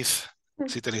emperatriz.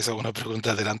 Si tenéis alguna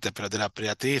pregunta adelante, pero de la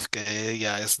emperatriz, que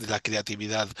ella es de la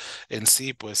creatividad en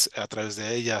sí, pues a través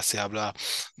de ella se habla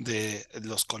de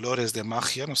los colores de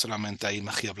magia, no solamente hay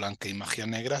magia blanca y magia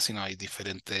negra, sino hay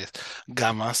diferentes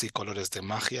gamas y colores de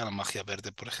magia. La magia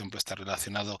verde, por ejemplo, está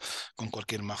relacionado con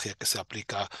cualquier magia que se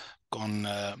aplica con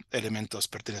elementos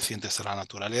pertenecientes a la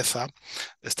naturaleza.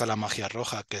 Está la magia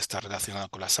roja, que está relacionada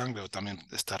con la sangre o también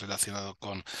está relacionado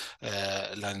con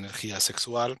la energía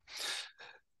sexual,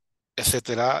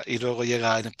 etcétera. Y luego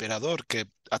llega el emperador, que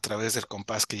a través del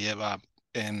compás que lleva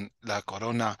en la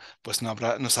corona, pues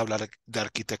nos habla de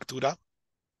arquitectura.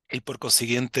 Y por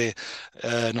consiguiente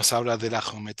nos habla de la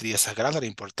geometría sagrada, la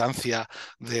importancia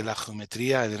de la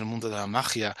geometría en el mundo de la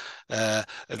magia,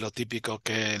 lo típico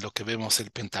que lo que vemos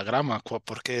el pentagrama.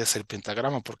 ¿Por qué es el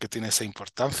pentagrama? ¿Por qué tiene esa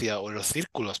importancia? O los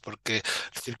círculos, porque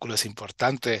el círculo es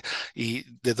importante y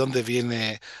de dónde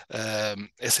viene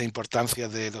esa importancia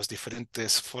de las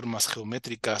diferentes formas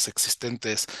geométricas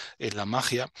existentes en la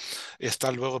magia.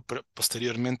 Está luego,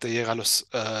 posteriormente llega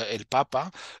el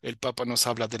Papa. El Papa nos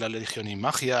habla de la religión y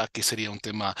magia, magia. Aquí sería un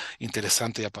tema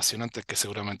interesante y apasionante que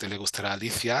seguramente le gustará a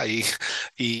Alicia y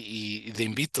te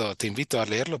invito a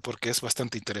leerlo porque es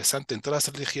bastante interesante. En todas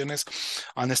las religiones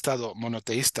han estado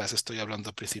monoteístas, estoy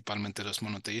hablando principalmente de los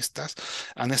monoteístas,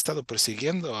 han estado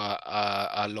persiguiendo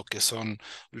a lo que son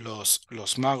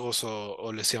los magos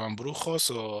o les llaman brujos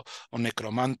o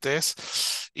necromantes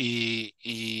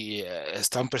y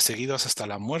están perseguidos hasta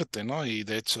la muerte, ¿no? Y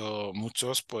de hecho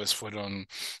muchos pues fueron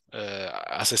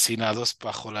asesinados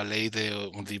bajo la ley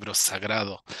de un libro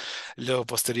sagrado. Luego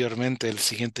posteriormente el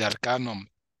siguiente arcano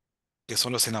que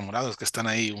son los enamorados que están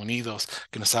ahí unidos,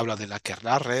 que nos habla de la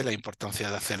aquelarre, la importancia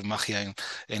de hacer magia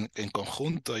en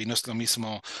conjunto, y no es lo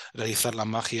mismo realizar la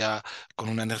magia con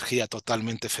una energía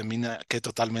totalmente femenina que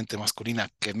totalmente masculina,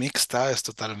 que mixta, es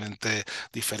totalmente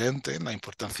diferente, la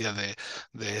importancia de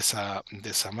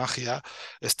esa magia.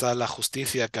 Está la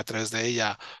justicia que a través de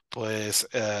ella pues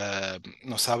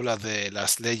nos habla de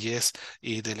las leyes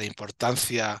y de la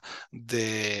importancia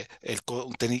de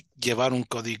llevar un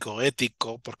código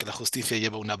ético, porque la justicia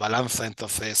lleva una balanza,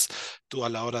 entonces tú a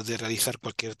la hora de realizar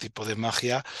cualquier tipo de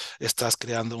magia estás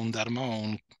creando un dharma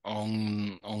o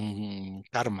un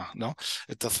karma, ¿no?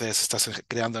 Entonces estás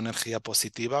creando energía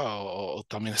positiva o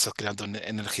también estás creando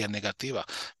energía negativa.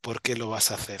 ¿Por qué lo vas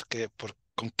a hacer?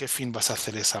 ¿Con qué fin vas a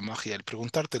hacer esa magia? El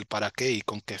preguntarte el para qué y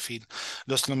con qué fin.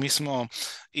 No es lo mismo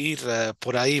ir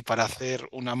por ahí para hacer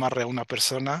un amarre a una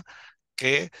persona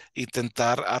que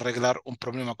intentar arreglar un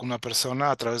problema con una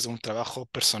persona a través de un trabajo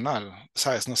personal,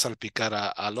 ¿sabes? No salpicar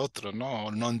al otro, ¿no?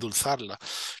 O no endulzarla.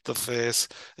 Entonces,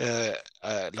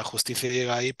 la justicia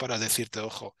llega ahí para decirte,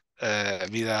 ojo,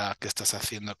 mira qué estás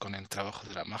haciendo con el trabajo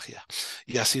de la magia.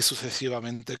 Y así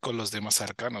sucesivamente con los demás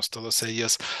arcanos. Todos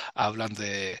ellos hablan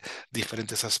de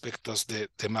diferentes aspectos de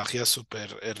magia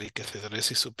súper enriquecedores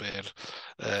y súper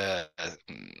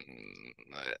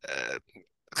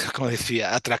como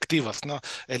decía, atractivas, ¿no?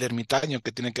 El ermitaño,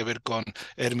 que tiene que ver con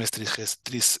Hermes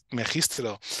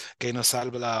Trismegistro, que nos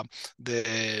habla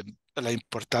de la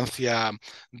importancia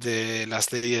de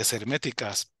las leyes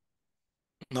herméticas,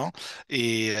 ¿no?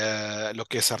 Y lo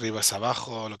que es arriba es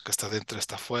abajo, lo que está dentro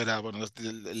está afuera, bueno,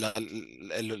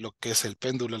 lo que es el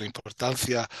péndulo, la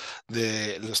importancia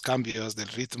de los cambios, del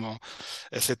ritmo,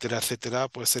 etcétera, etcétera,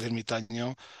 pues el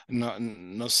ermitaño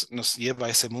nos lleva a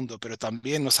ese mundo, pero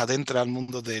también nos adentra al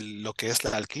mundo de lo que es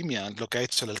la alquimia, lo que ha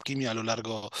hecho la alquimia a lo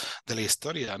largo de la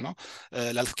historia, ¿no?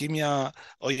 La alquimia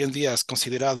hoy en día es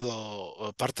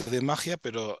considerado parte de magia,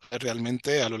 pero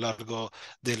realmente a lo largo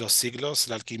de los siglos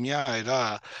la alquimia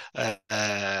era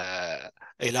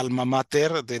el alma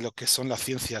mater de lo que son las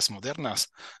ciencias modernas.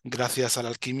 Gracias a la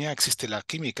alquimia existe la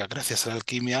química, gracias a la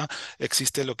alquimia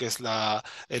existe lo que es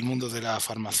el mundo de la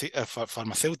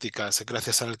farmacéutica.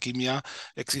 Gracias a la alquimia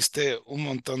existe un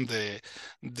montón de,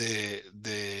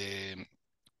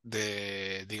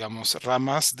 digamos,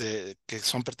 ramas que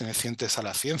son pertenecientes a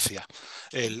la ciencia.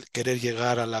 El querer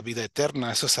llegar a la vida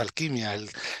eterna, eso es alquimia.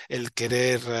 El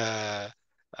querer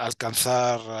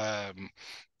alcanzar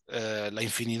la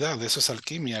infinidad, de eso es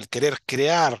alquimia, el querer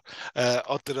crear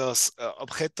otros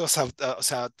objetos, o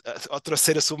sea, otros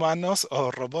seres humanos o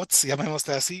robots,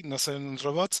 llamémosle así, no son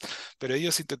robots, pero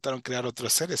ellos intentaron crear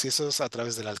otros seres y eso es a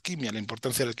través de la alquimia. La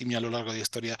importancia de la alquimia a lo largo de la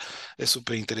historia es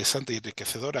súper interesante y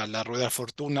enriquecedora. La rueda de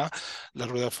fortuna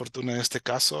en este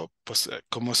caso, pues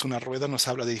como es una rueda, nos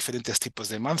habla de diferentes tipos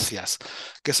de mancias.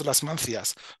 ¿Qué son las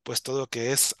mancias? Pues todo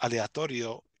que es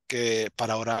aleatorio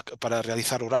para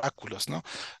realizar oráculos, ¿no?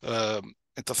 Eh,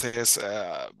 entonces,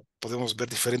 podemos ver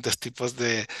diferentes tipos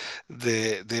de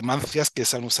mancias que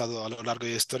se han usado a lo largo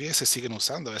de la historia y se siguen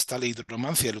usando. Está la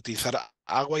hidromancia, el utilizar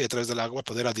agua y a través del agua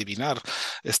poder adivinar.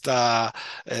 Está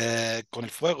con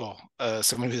el fuego,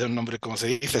 se me olvidó el nombre, ¿cómo se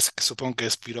dice? Supongo que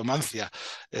es piromancia.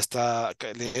 Está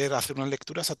leer, hacer unas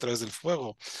lecturas a través del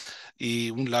fuego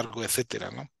y un largo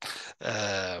etcétera, ¿no?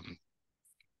 Eh,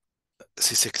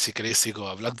 si queréis sigo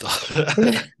hablando.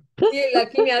 Sí, la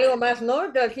alquimia algo más, ¿no?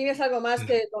 La alquimia es algo más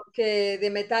que de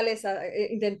metales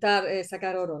intentar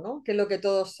sacar oro, ¿no? Que es lo que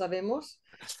todos sabemos.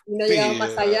 Y no llegamos Sí,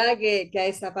 más allá que a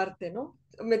esa parte, ¿no?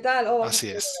 Metal, oh, vamos a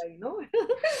así hacer oro es. ahí, ¿no?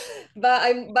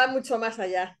 Va mucho más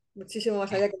allá, muchísimo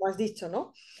más allá, como has dicho,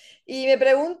 ¿no? Y me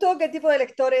pregunto qué tipo de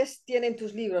lectores tienen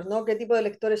tus libros, ¿no? ¿Qué tipo de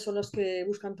lectores son los que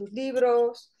buscan tus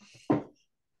libros?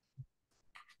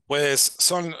 Pues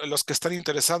son los que están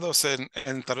interesados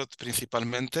en tarot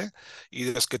principalmente y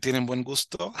los que tienen buen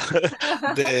gusto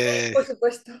de, Por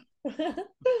supuesto.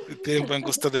 tienen buen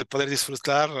gusto de poder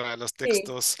disfrutar los Sí,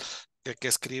 textos que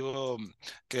escribo,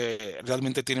 que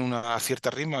realmente tienen una cierta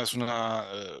rima,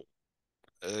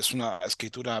 es una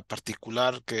escritura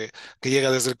particular que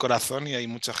llega desde el corazón y hay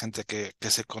mucha gente que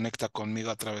se conecta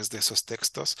conmigo a través de esos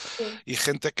textos Sí, y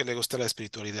gente que le gusta la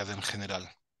espiritualidad en general.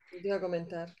 te iba a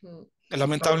comentar. Mm.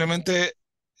 Lamentablemente,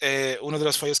 uno de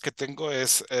los fallos que tengo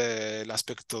es el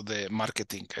aspecto de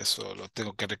marketing, eso lo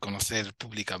tengo que reconocer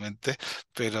públicamente,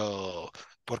 pero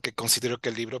porque considero que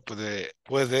el libro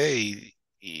puede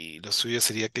y lo suyo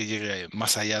sería que llegue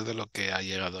más allá de lo que ha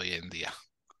llegado hoy en día.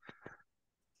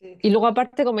 Sí. Y luego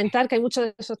aparte comentar que hay muchos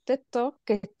de esos textos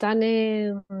que están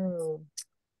en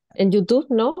YouTube,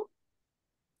 ¿no?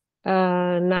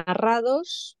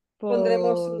 Narrados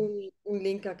Pondremos por... un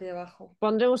link aquí abajo.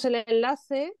 Pondremos el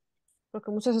enlace, porque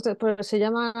muchos de estos pues, se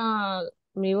llama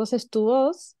Mi voz es tu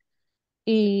voz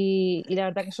y la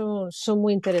verdad que son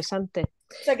muy interesantes.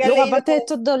 O sea, que has Luego, leído. aparte de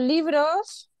estos dos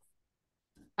libros,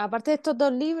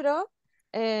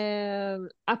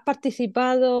 has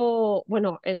participado,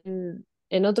 bueno,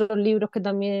 en otros libros que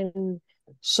también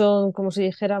son, como si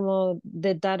dijéramos,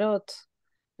 de tarot,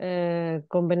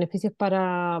 con beneficios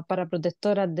para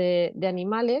protectoras de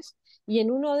animales. Y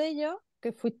en uno de ellos,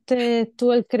 que fuiste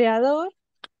tú el creador,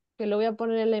 que lo voy a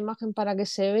poner en la imagen para que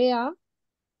se vea,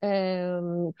 eh,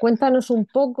 cuéntanos un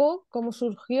poco cómo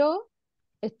surgió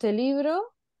este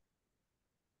libro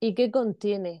y qué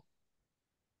contiene.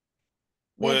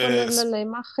 Voy a ponerlo en Pues, la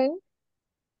imagen.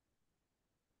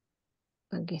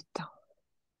 Aquí está.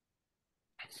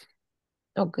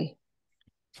 Ok.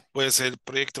 pues el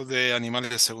proyecto de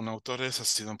Animales según autores ha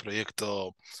sido un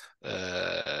proyecto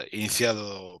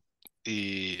iniciado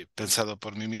y pensado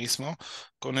por mí mismo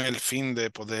con el fin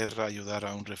de poder ayudar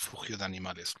a un refugio de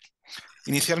animales.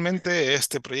 Inicialmente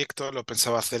este proyecto lo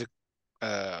pensaba hacer,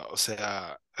 o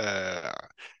sea,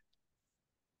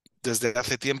 desde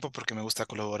hace tiempo porque me gusta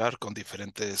colaborar con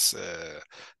diferentes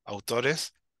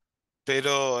autores,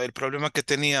 pero el problema que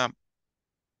tenía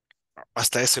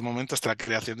hasta ese momento, hasta la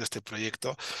creación de este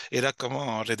proyecto, era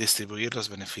cómo redistribuir los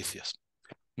beneficios.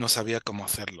 No sabía cómo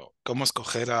hacerlo, cómo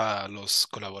escoger a los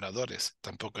colaboradores,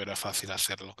 tampoco era fácil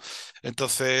hacerlo.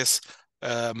 Entonces,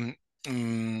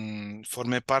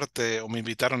 formé parte o me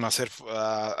invitaron a ser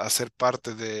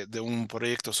parte de un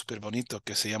proyecto súper bonito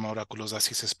que se llama Oráculos de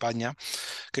Asís España,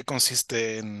 que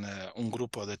consiste en un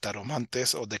grupo de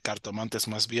taromantes o de cartomantes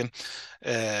más bien,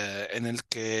 en el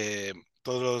que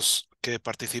todos los que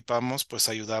participamos pues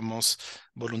ayudamos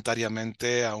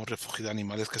voluntariamente a un refugio de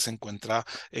animales que se encuentra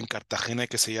en Cartagena y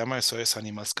que se llama Eso es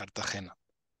Animals Cartagena,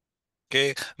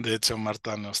 que de hecho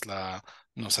Marta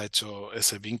nos ha hecho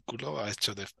ese vínculo, ha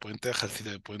hecho de puente, ha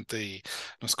ejercido de puente y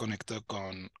nos conectó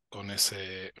con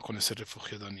ese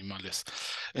refugio de animales.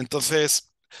 Entonces,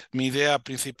 mi idea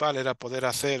principal era poder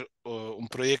hacer un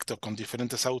proyecto con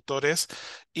diferentes autores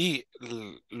y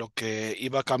lo que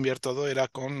iba a cambiar todo era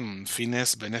con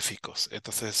fines benéficos.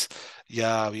 Entonces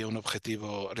ya había un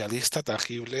objetivo realista,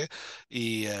 tangible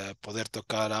y poder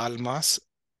tocar almas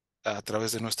a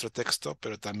través de nuestro texto,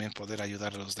 pero también poder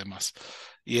ayudar a los demás.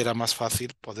 Y era más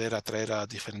fácil poder atraer a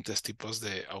diferentes tipos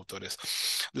de autores.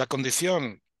 La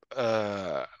condición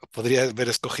podría haber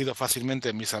escogido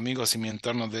fácilmente mis amigos y mi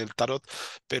entorno del tarot,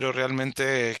 pero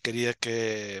realmente quería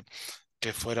que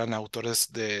fueran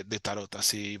autores de tarot,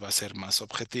 así iba a ser más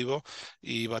objetivo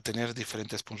y iba a tener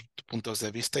diferentes puntos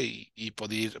de vista y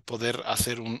poder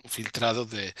hacer un filtrado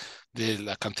de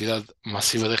la cantidad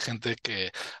masiva de gente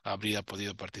que habría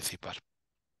podido participar.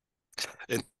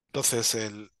 Entonces,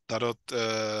 el tarot,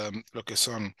 lo que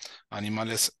son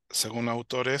animales según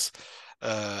autores,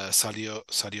 salió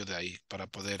de ahí para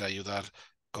poder ayudar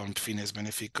con fines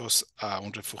benéficos a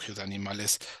un refugio de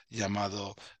animales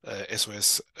llamado, eso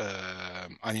es,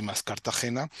 Ánimas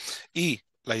Cartagena. Y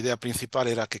la idea principal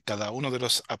era que cada uno de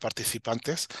los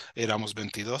participantes, éramos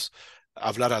 22,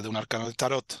 hablara de un arcano del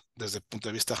tarot desde el punto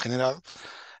de vista general,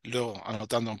 luego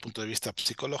anotando un punto de vista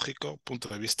psicológico, punto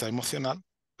de vista emocional,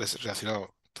 pues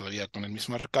relacionado todavía con el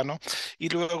mismo arcano, y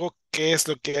luego qué es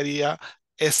lo que haría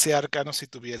ese arcano si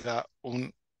tuviera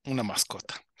una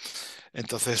mascota.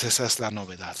 Entonces esa es la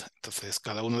novedad. Entonces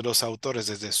cada uno de los autores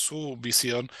desde su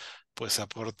visión pues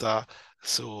aporta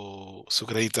su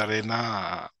granito de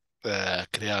arena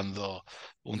creando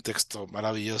un texto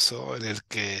maravilloso en el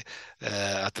que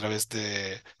a través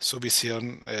de su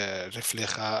visión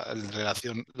refleja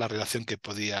la relación que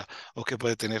podía o que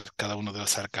puede tener cada uno de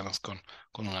los arcanos con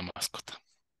una mascota.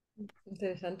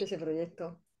 Interesante ese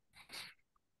proyecto.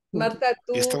 Marta, Y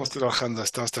tú, estamos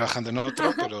trabajando en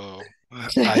otro, pero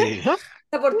ahí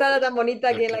esa portada tan bonita,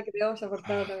 creo ¿quién que... la creó? Esa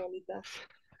portada tan bonita.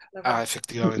 La Ah, portada.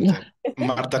 efectivamente.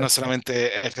 Marta no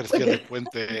solamente ejerció de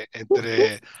puente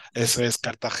entre eso es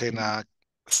Cartagena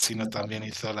sino también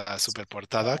hizo la super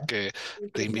portada, que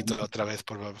te invito otra vez,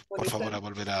 por favor, a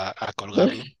volver a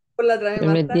colgarlo. Por la otra vez, Me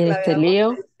metí Marta, en que la este veamos,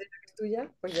 lío. que es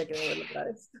tuya, pues ya queremos verla otra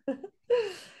vez.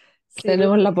 Sí, muy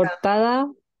Tenemos la bonita.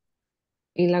 portada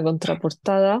y la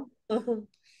contraportada. Ujú.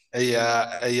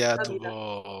 Ella Ah, mira.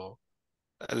 tuvo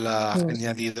la Mm.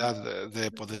 genialidad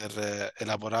de poder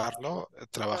elaborarlo, Claro.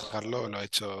 trabajarlo, lo ha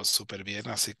hecho súper bien,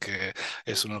 así que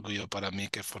es un orgullo para mí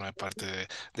que forme parte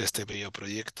de este bello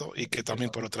proyecto y que también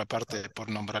por otra parte, por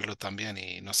nombrarlo también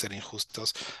y no ser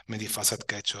injustos, Medifacet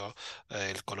que ha hecho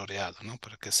el coloreado, ¿no?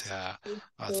 Para que sea Sí,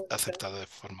 qué bonita. aceptado de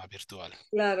forma virtual.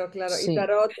 Claro, claro. Y Sí,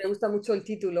 tarot, me gusta mucho el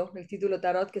título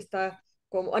tarot, que está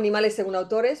como animales según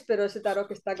autores, pero ese tarot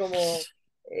que está como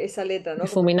esa letra, ¿no? Como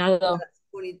difuminado.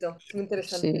 bonito, muy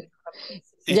interesante Sí. esa parte.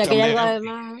 Sí, Y sí. Y aquí hay también, algo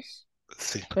además,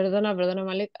 sí, perdona,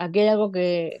 Malek, aquí hay algo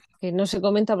que no se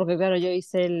comenta porque, claro, yo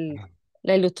hice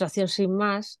la ilustración sin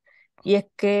más, y es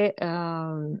que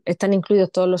están incluidos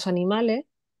todos los animales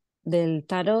del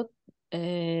tarot,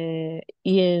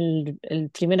 y el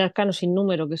primer arcano sin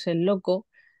número, que es el loco,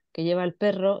 que lleva el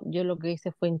perro, yo lo que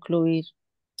hice fue incluir,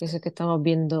 que es el que estamos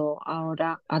viendo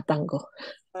ahora, a Tango,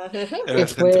 en que el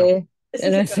centro. fue Ese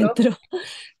en es el el tarot. centro,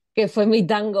 que fue mi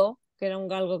tango, que era un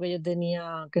galgo que yo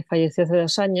tenía que falleció hace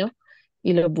 2 años,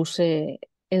 y lo puse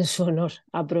en su honor,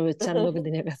 aprovechando que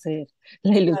tenía que hacer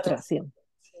la Claro. ilustración.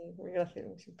 Sí, muy gracioso,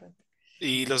 muy simpático.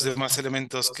 Y los demás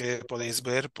elementos que podéis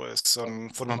ver, pues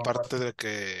forman parte de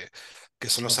que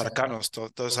son los arcanos.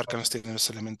 Todos los arcanos tienen los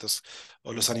elementos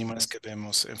o los animales que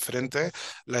vemos enfrente.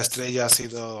 La estrella ha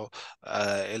sido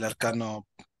el arcano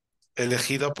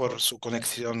elegido por su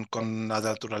conexión con la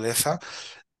naturaleza.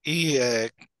 Y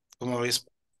como veis,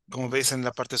 como veis en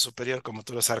la parte superior, como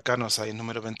todos los arcanos, hay el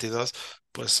número 22,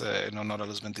 pues en honor a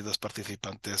los 22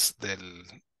 participantes del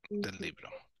libro.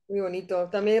 Muy bonito.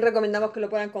 También recomendamos que lo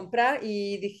puedan comprar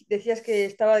y decías que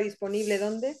estaba disponible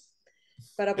 ¿dónde?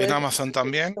 Para En poder Amazon comprar.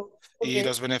 también, Ok. y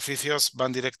los beneficios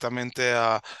van directamente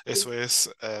a, eso es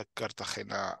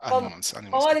Cartagena Vamos, Animals,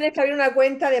 Animals vamos a tener que Cartagena. abrir una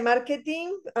cuenta de marketing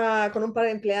con un par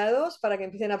de empleados para que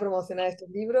empiecen a promocionar estos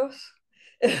libros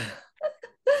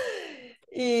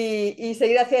y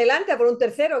seguir hacia adelante a por un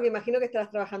tercero, que imagino que estarás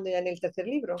trabajando ya en el tercer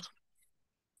libro.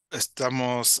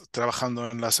 Estamos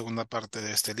trabajando en la segunda parte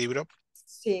de este libro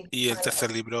Sí, y el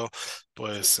tercer libro,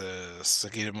 pues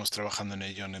seguiremos trabajando en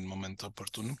ello en el momento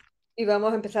oportuno, y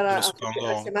vamos a empezar pero a ese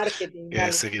supongo marketing, que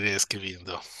vale. seguiré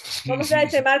escribiendo. Vamos a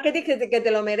ese marketing que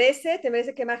te lo mereces, te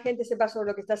mereces que más gente sepa sobre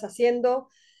lo que estás haciendo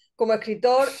como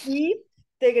escritor y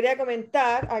te quería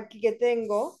comentar aquí que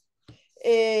tengo,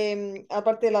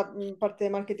 aparte de la parte de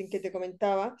marketing que te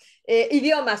comentaba,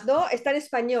 idiomas, ¿no? Está en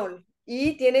español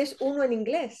y tienes uno en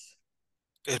inglés.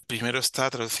 El primero está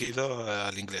traducido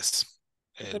al inglés.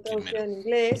 Está El traducido primero. en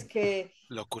inglés, que sí,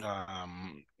 Locura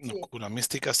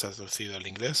mística está traducido al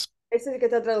inglés. ese es el que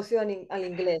está traducido al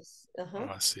inglés.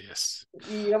 Ajá. Así es.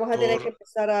 Y vamos a tener que Por,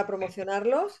 empezar a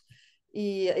promocionarlos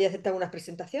y hacer algunas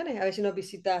presentaciones. A ver si nos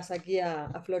visitas aquí a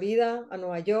Florida, a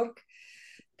Nueva York.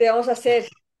 Te vamos a hacer,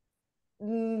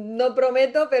 no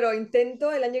prometo, pero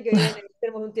intento el año que viene.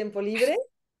 Tenemos un tiempo libre.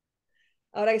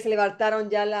 Ahora que se levantaron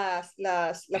ya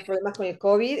los problemas con el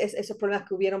COVID, esos problemas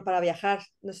que hubieron para viajar,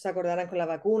 no sé si se acordarán con la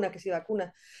vacuna, que sí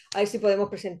vacuna. A ver si podemos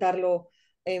presentarlo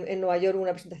en Nueva York,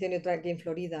 una presentación y otra aquí en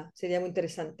Florida. Sería muy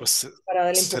interesante pues para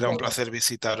darle será un empujón. placer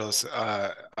visitaros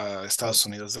a Estados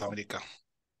Unidos de América.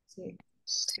 Sí.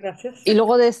 Gracias. Y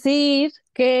luego decir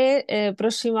que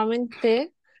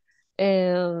próximamente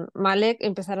Malek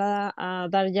empezará a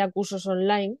dar ya cursos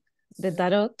online de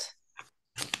tarot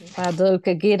para todo el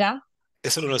que quiera.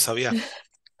 Eso no lo sabía.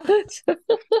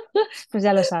 Pues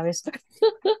ya lo sabes.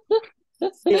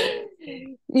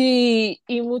 Sí,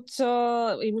 Y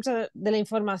mucha de la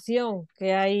información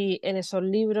que hay en esos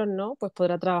libros, ¿no? Pues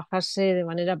podrá trabajarse de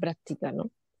manera práctica,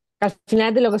 ¿no? Al final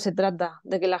es de lo que se trata,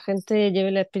 de que la gente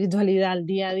lleve la espiritualidad al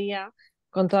día a día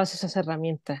con todas esas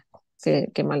herramientas sí,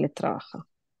 que más les trabaja.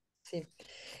 sí.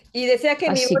 Y decía que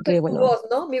mi voz Así que es tu bueno, voz,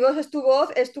 ¿no? Mi voz es tu voz,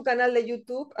 es tu canal de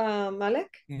YouTube,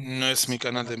 Malek. No es mi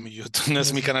canal de mi YouTube, no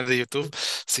es mi canal de YouTube,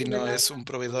 sino es un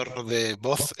proveedor de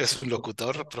voz, es un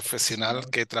locutor profesional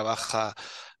que trabaja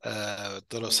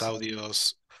todos los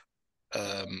audios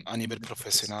a nivel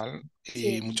profesional, y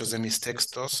Sí, muchos de mis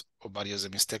textos o varios de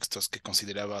mis textos que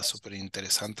consideraba súper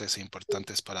interesantes e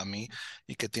importantes para mí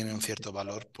y que tienen un cierto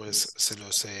valor, pues se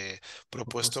los he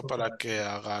propuesto para que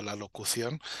haga la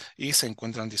locución y se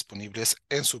encuentran disponibles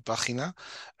en su página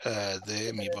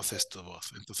de Mi Voz es tu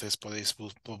Voz. Entonces podéis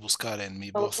buscar en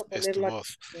Mi vamos a Voz es tu ponerlo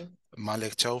aquí. Voz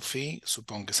Malek Chaoufi,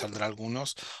 supongo que saldrá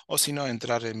algunos, o si no,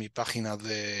 entrar en mi página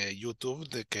de YouTube,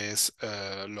 de que es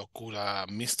Locura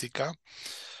Mística,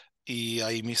 y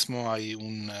ahí mismo hay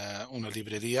una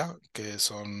librería que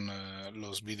son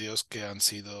los vídeos que han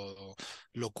sido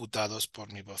locutados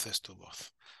por Mi Voz es tu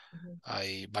Voz.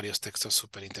 Hay varios textos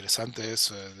súper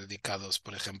interesantes dedicados,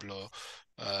 por ejemplo,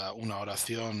 a una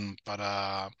oración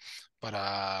para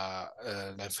la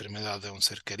enfermedad de un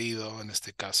ser querido, en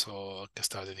este caso que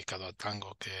está dedicado a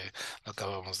tango, que lo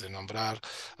acabamos de nombrar.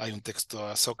 Hay un texto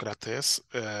a Sócrates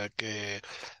que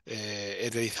he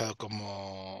realizado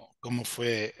cómo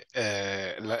fue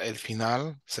el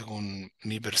final, según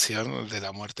mi versión, de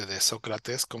la muerte de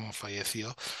Sócrates, cómo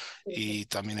falleció, y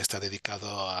también está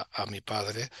dedicado a mi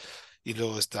padre. Y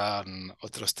luego están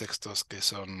otros textos que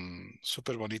son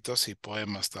súper bonitos y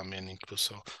poemas también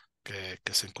incluso que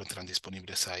se encuentran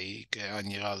disponibles ahí, que han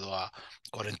llegado a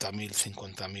 40.000,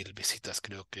 50.000 visitas,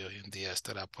 creo que hoy en día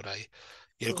estará por ahí.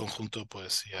 Y el conjunto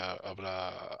pues ya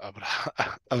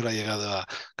habrá llegado a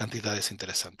cantidades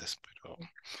interesantes, pero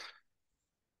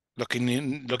lo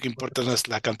que importa no es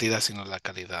la cantidad, sino la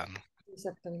calidad, ¿no?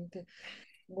 Exactamente.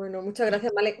 Bueno, muchas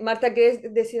gracias, Malek. Marta,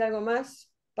 ¿quieres decir algo más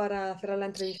para cerrar la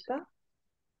entrevista?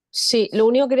 Sí, lo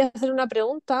único que quería hacer una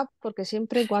pregunta, porque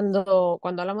siempre cuando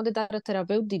hablamos de tarot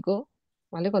terapéutico,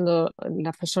 ¿vale? Cuando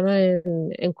las personas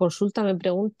en consulta me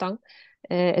preguntan,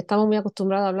 estamos muy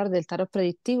acostumbrados a hablar del tarot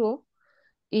predictivo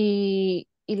y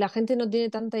la gente no tiene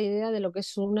tanta idea de lo que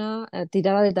es una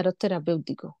tirada de tarot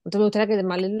terapéutico. Entonces me gustaría que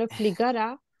Malén lo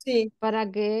explicara Sí,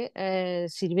 para que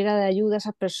sirviera de ayuda a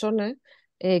esas personas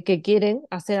que quieren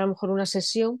hacer a lo mejor una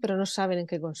sesión, pero no saben en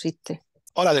qué consiste.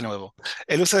 Hola de nuevo.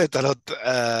 El uso de tarot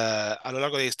a lo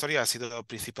largo de la historia ha sido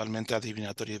principalmente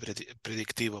adivinatorio y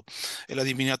predictivo. El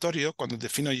adivinatorio, cuando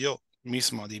defino yo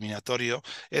mismo adivinatorio,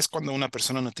 es cuando una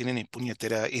persona no tiene ni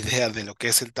puñetera idea de lo que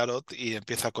es el tarot y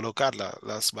empieza a colocar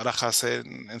las barajas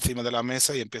encima de la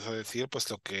mesa y empieza a decir pues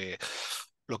lo que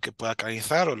pueda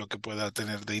canalizar o lo que pueda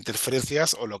tener de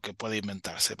interferencias o lo que pueda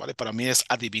inventarse, ¿vale? Para mí es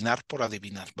adivinar por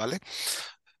adivinar, ¿vale?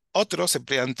 Otros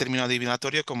emplean el término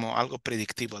adivinatorio como algo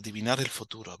predictivo, adivinar el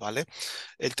futuro, ¿vale?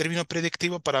 El término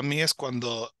predictivo para mí es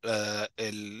cuando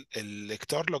el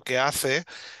lector lo que hace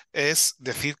es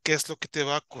decir qué es lo que te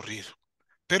va a ocurrir.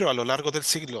 Pero a lo largo del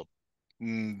siglo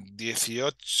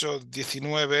XVIII,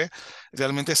 XIX,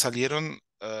 realmente salieron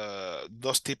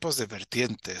dos tipos de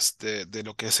vertientes de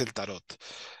lo que es el tarot.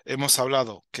 Hemos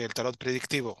hablado que el tarot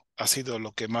predictivo ha sido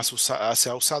lo que más se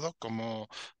ha usado como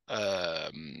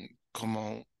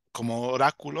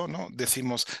oráculo, ¿no?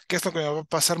 Decimos, ¿qué es lo que me va a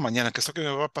pasar mañana? ¿Qué es lo que me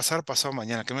va a pasar pasado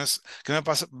mañana? ¿Qué me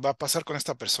va a pasar con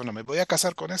esta persona? ¿Me voy a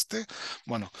casar con este?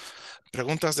 Bueno,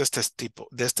 preguntas de este tipo,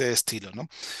 de este estilo, ¿no?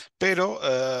 Pero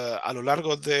a lo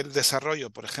largo del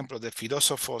desarrollo, por ejemplo, de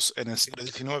filósofos en el siglo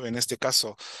XIX, en este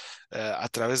caso, a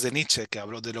través de Nietzsche, que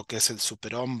habló de lo que es el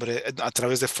superhombre, a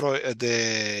través de Freud,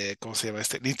 ¿cómo se llama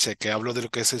este? Nietzsche, que habló de lo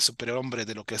que es el superhombre,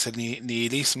 de lo que es el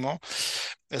nihilismo.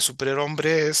 El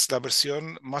superhombre es la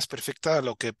versión más perfecta a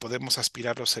lo que podemos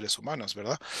aspirar los seres humanos,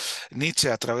 ¿verdad? Nietzsche,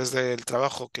 a través del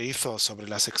trabajo que hizo sobre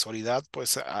la sexualidad,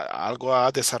 pues algo ha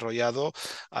desarrollado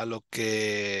a lo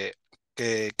que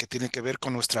tiene que ver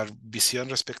con nuestra visión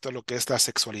respecto a lo que es la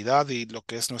sexualidad y lo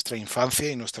que es nuestra infancia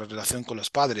y nuestra relación con los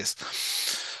padres.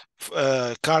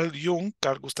 Carl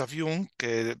Gustav Jung,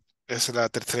 que es la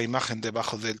tercera imagen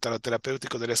debajo del tarot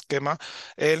terapéutico del esquema,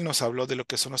 él nos habló de lo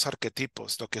que son los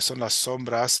arquetipos, lo que son las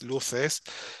sombras, luces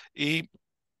y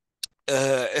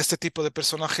este tipo de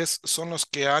personajes son los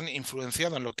que han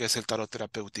influenciado en lo que es el tarot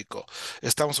terapéutico.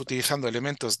 Estamos utilizando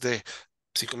elementos de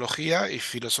psicología y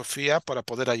filosofía para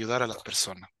poder ayudar a la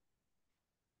persona.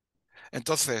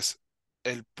 Entonces,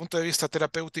 el punto de vista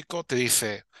terapéutico te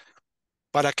dice,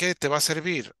 ¿para qué te va a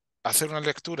servir hacer una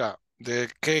lectura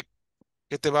de qué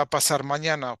te va a pasar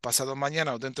mañana o pasado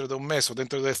mañana o dentro de un mes o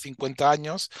dentro de 50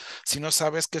 años si no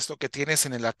sabes qué es lo que tienes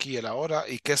en el aquí y el ahora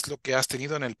y qué es lo que has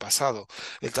tenido en el pasado?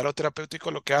 El tarot terapéutico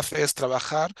lo que hace es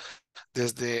trabajar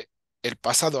desde el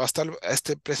pasado hasta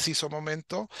este preciso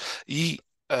momento y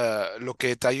lo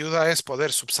que te ayuda es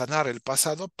poder subsanar el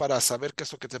pasado para saber qué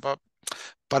es lo que te va,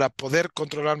 para poder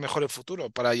controlar mejor el futuro,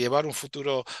 para llevar un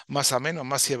futuro más ameno,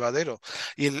 más llevadero.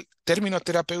 Y el término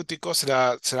terapéutico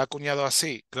será acuñado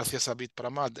así, gracias a Vid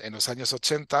Pramat en los años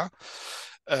 80.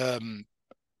 em,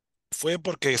 Fue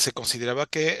porque se consideraba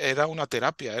que era una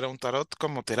terapia, era un tarot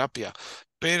como terapia,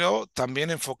 pero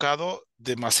también enfocado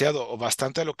demasiado o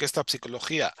bastante a lo que es la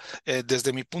psicología.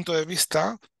 Desde mi punto de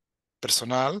vista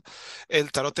personal,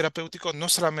 el tarot terapéutico no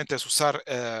solamente es usar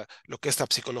lo que es la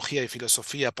psicología y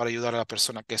filosofía para ayudar a la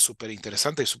persona, que es súper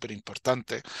interesante y súper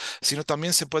importante, sino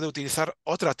también se puede utilizar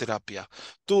otra terapia.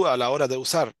 Tú a la hora de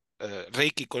usar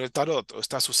Reiki con el tarot o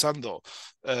estás usando...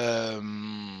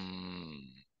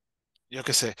 em, yo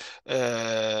qué sé,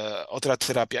 otra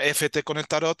terapia, EFT con el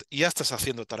tarot, y ya estás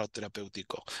haciendo tarot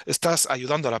terapéutico. Estás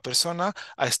ayudando a la persona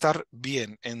a estar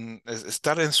bien,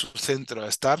 estar en su centro, a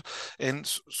estar en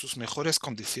sus mejores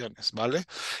condiciones, ¿vale?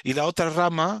 Y la otra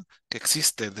rama que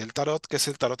existe del tarot, que es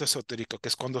el tarot esotérico, que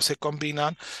es cuando se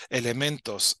combinan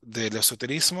elementos del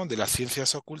esoterismo, de las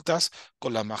ciencias ocultas,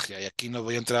 con la magia. Y aquí no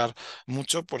voy a entrar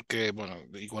mucho porque, bueno,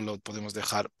 igual lo podemos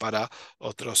dejar para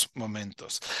otros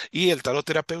momentos. Y el tarot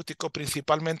terapéutico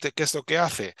principalmente, ¿qué es lo que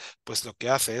hace? Pues lo que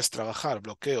hace es trabajar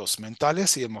bloqueos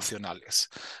mentales y emocionales.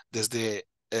 Desde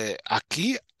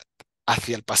aquí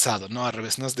hacia el pasado, no al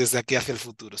revés, no es desde aquí hacia el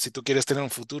futuro. Si tú quieres tener un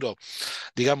futuro,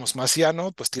 digamos, más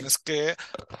llano, pues tienes que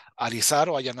alisar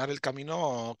o allanar el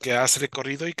camino que has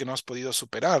recorrido y que no has podido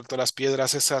superar. Todas las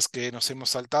piedras esas que nos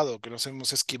hemos saltado, que nos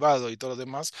hemos esquivado y todo lo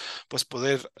demás, pues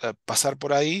poder pasar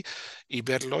por ahí y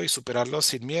verlo y superarlo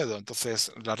sin miedo.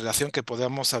 Entonces, la relación que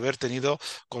podamos haber tenido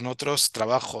con otros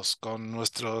trabajos, con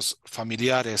nuestros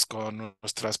familiares, con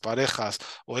nuestras parejas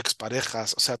o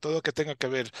exparejas, o sea, todo que tenga que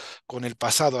ver con el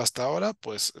pasado hasta ahora,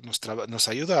 pues nos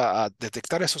ayuda a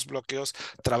detectar esos bloqueos,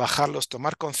 trabajarlos,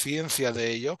 tomar conciencia de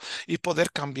ello y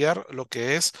poder cambiar lo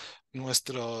que es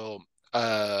nuestro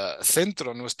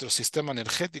centro, nuestro sistema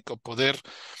energético, poder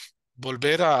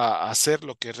volver a ser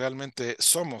lo que realmente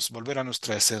somos, volver a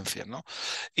nuestra esencia, ¿no?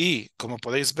 Y como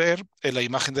podéis ver en la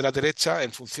imagen de la derecha,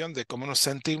 en función de cómo nos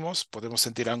sentimos, podemos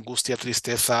sentir angustia,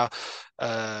 tristeza,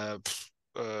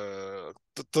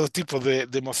 todo tipo de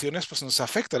emociones, pues nos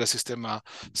afecta el sistema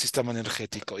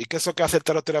energético. ¿Y qué es lo que hace el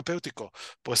tarot terapéutico?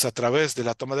 Pues a través de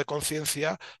la toma de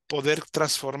conciencia, poder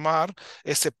transformar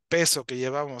ese peso que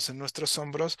llevamos en nuestros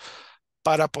hombros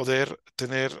para poder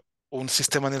tener un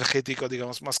sistema energético,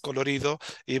 digamos, más colorido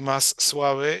y más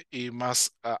suave y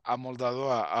más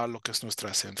amoldado a lo que es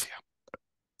nuestra esencia.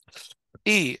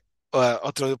 Y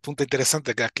otro punto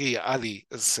interesante que aquí Ali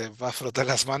se va a frotar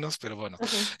las manos, pero bueno,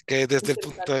 que desde el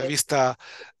punto de Interesante. vista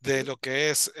de lo que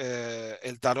es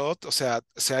el tarot, o sea,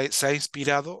 se ha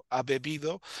inspirado, ha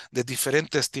bebido de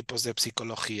diferentes tipos de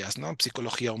psicologías, ¿no?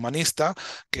 Psicología humanista,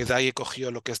 que de ahí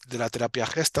cogió lo que es de la terapia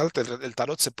Gestalt, el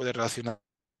tarot se puede relacionar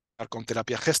con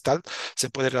terapia Gestalt,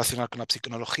 se puede relacionar con la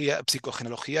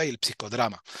psicogenealogía y el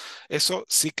psicodrama. Eso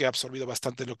sí que ha absorbido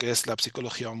bastante lo que es la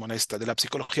psicología humanista. De la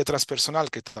psicología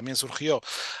transpersonal, que también surgió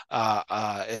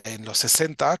en los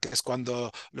 60, que es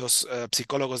cuando los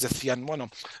psicólogos decían,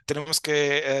 bueno, tenemos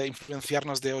que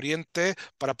influenciarnos de Oriente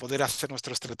para poder hacer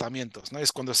nuestros tratamientos, ¿no?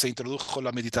 Es cuando se introdujo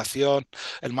la meditación,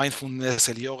 el mindfulness,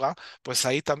 el yoga, pues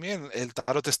ahí también el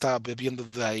tarot está bebiendo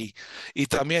de ahí. Y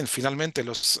también, finalmente,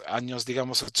 los años,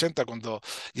 digamos, 80, cuando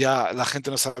ya la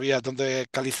gente no sabía dónde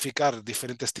calificar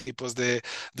diferentes tipos de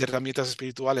herramientas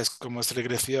espirituales, como es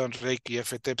regresión, Reiki,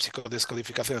 FT,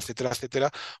 psicodescodificación, etcétera,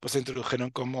 etcétera, pues se introdujeron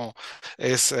como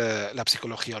es la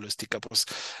psicología holística. Pues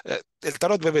el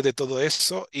tarot bebe de todo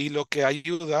eso y lo que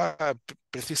ayuda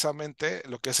precisamente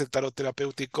lo que es el tarot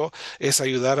terapéutico es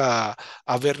ayudar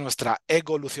a ver nuestra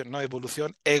evolución, no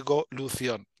evolución,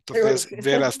 evolución. Entonces,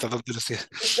 ver hasta Está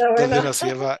dónde buena. nos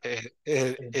lleva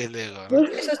el ego, ¿no?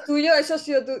 ¿Eso es tuyo? ¿Eso ha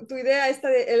sido tu idea esta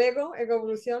de el ego,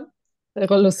 evolución?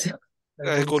 Evolución.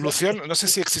 Evolución, no sé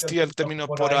si existía el término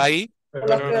por ahí, ¿O lo has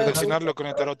pero creado tú? relacionarlo con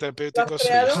el tarot ¿Lo has terapéutico, sí.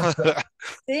 creado?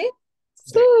 ¿Sí?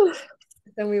 Sí,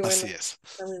 Está muy bueno. así es.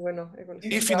 Está muy bueno. Y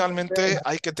Evolución. finalmente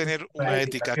hay que tener una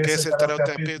ética. ¿Qué es el tarot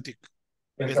terapéutico?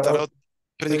 El tarot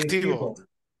predictivo.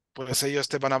 Pues ellos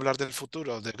te van a hablar del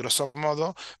futuro, de grosso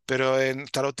modo, pero en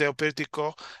tarot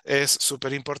terapéutico es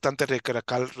súper importante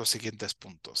recalcar los siguientes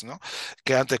puntos, ¿no?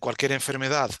 Que ante cualquier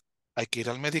enfermedad hay que ir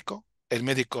al médico, el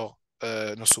médico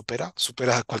nos supera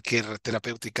cualquier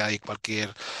terapéutica y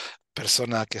cualquier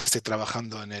persona que esté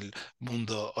trabajando en el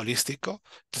mundo holístico,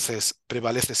 entonces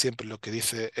prevalece siempre lo que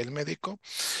dice el médico.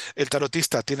 El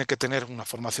tarotista tiene que tener una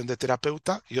formación de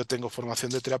terapeuta. Yo tengo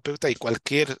formación de terapeuta y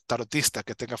cualquier tarotista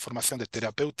que tenga formación de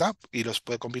terapeuta y los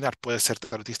puede combinar puede ser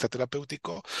tarotista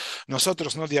terapéutico.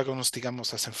 Nosotros no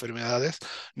diagnosticamos las enfermedades,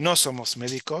 no somos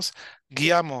médicos,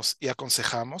 guiamos y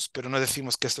aconsejamos, pero no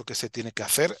decimos qué es lo que se tiene que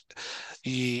hacer.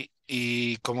 Y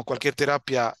como cualquier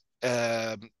terapia,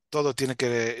 todo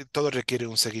requiere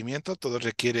un seguimiento, todo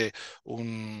requiere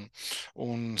un,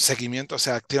 un seguimiento, o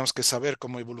sea, tenemos que saber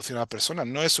cómo evoluciona la persona.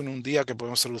 No es en un día que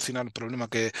podemos solucionar un problema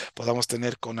que podamos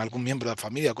tener con algún miembro de la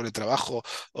familia, con el trabajo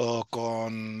o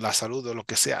con la salud o lo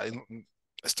que sea.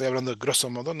 Estoy hablando de grosso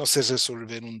modo, no se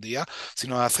resuelve en un día,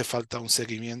 sino hace falta un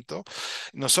seguimiento.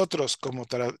 Nosotros, como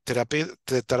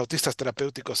tarotistas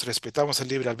terapéuticos, respetamos el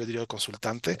libre albedrío del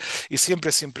consultante y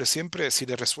siempre, siempre, siempre, si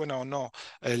le resuena o no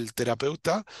el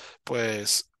terapeuta,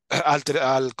 pues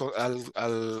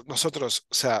nosotros,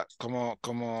 o sea, como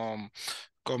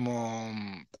como,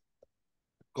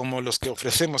 como los que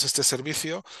ofrecemos este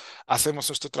servicio, hacemos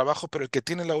nuestro trabajo, pero el que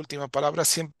tiene la última palabra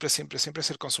siempre, siempre, siempre es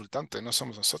el consultante, no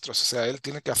somos nosotros. O sea, él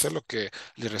tiene que hacer lo que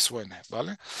le resuene,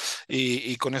 ¿vale?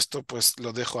 Y con esto pues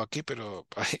lo dejo aquí, pero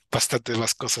hay bastante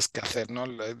más cosas que hacer, ¿no?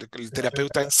 El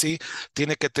terapeuta en sí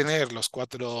tiene que tener las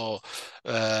cuatro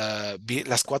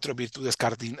virtudes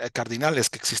cardinales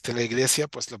que existe en la iglesia,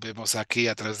 pues lo vemos aquí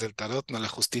a través del tarot, ¿no? La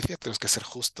justicia, tenemos que ser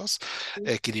justos,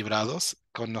 equilibrados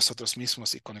con nosotros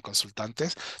mismos y con el consultante.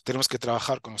 Tenemos que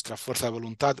trabajar con nuestra fuerza de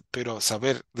voluntad, pero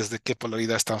saber desde qué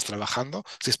polaridad estamos trabajando,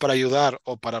 si es para ayudar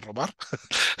o para robar.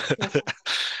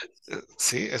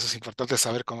 Sí, eso es importante,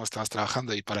 saber cómo estamos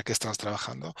trabajando y para qué estamos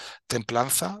trabajando.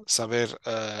 Templanza, saber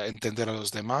entender a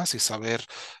los demás y saber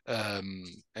em,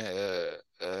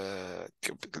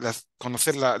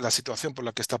 conocer la situación por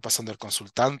la que está pasando el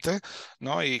consultante,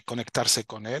 ¿no? Y conectarse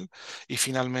con él. Y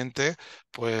finalmente,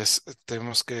 pues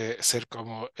tenemos que ser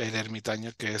como el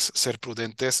ermitaño, que es ser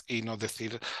prudentes y no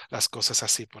decir las cosas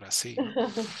así por así,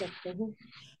 ¿no?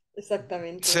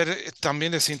 Exactamente.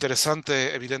 También es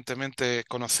interesante, evidentemente,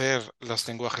 conocer los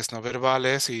lenguajes no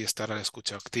verbales y estar a la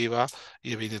escucha activa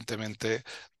y, evidentemente,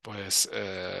 pues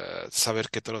saber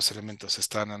que todos los elementos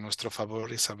están a nuestro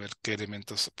favor y saber qué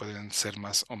elementos pueden ser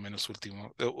más o menos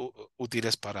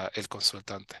útiles para el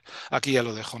consultante. Aquí ya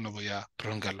lo dejo, no voy a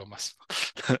prolongarlo más.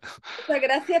 Muchas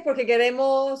gracias porque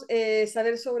queremos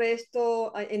saber sobre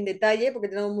esto en detalle, porque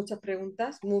tenemos muchas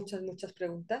preguntas, muchas, muchas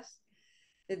preguntas,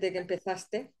 desde que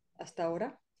empezaste hasta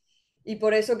ahora. Y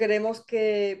por eso queremos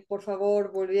que, por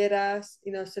favor, volvieras y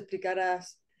nos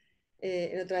explicaras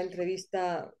en otra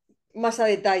entrevista más a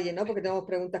detalle, ¿no? Porque tenemos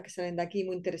preguntas que salen de aquí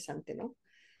muy interesantes, ¿no?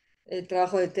 El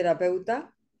trabajo del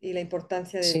terapeuta y la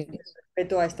importancia del Sí.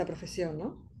 respeto a esta profesión,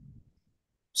 ¿no?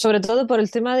 Sobre todo por el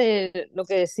tema de lo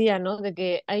que decía, ¿no? De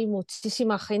que hay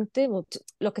muchísima gente,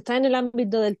 los que están en el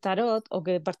ámbito del tarot o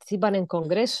que participan en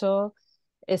congresos,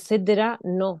 etcétera,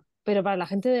 no. Pero para la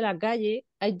gente de la calle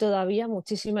hay todavía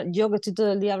muchísimas. Yo que estoy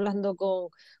todo el día hablando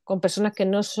con personas que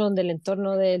no son del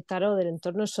entorno del tarot, del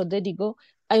entorno esotérico,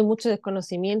 hay mucho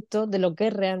desconocimiento de lo que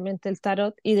es realmente el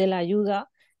tarot y de la ayuda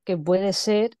que puede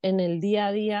ser en el día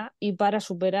a día y para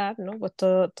superar, ¿no? Pues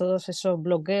todos esos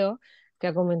bloqueos que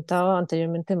ha comentado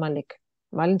anteriormente Malek.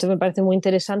 ¿Vale? Entonces me parece muy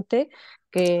interesante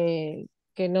que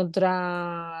en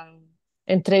otra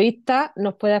entrevista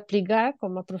nos pueda explicar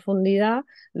con más profundidad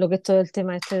lo que es todo el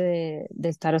tema este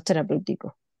del tarot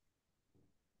terapéutico.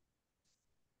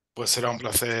 Pues será un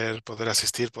placer poder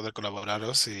asistir, poder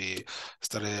colaboraros y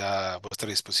estaré a vuestra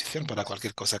disposición para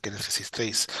cualquier cosa que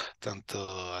necesitéis,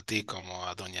 tanto a ti como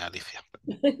a doña Alicia.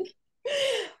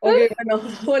 Ok, bueno,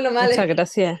 bueno, Muchas Male.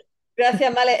 gracias.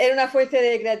 Gracias, Male. Era una fuente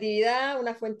de creatividad,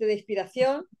 una fuente de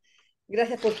inspiración.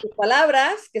 Gracias por tus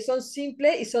palabras, que son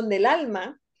simples y son del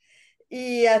alma.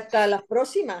 Y hasta la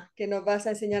próxima, que nos vas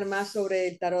a enseñar más sobre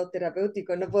el tarot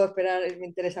terapéutico. No puedo esperar, me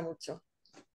interesa mucho.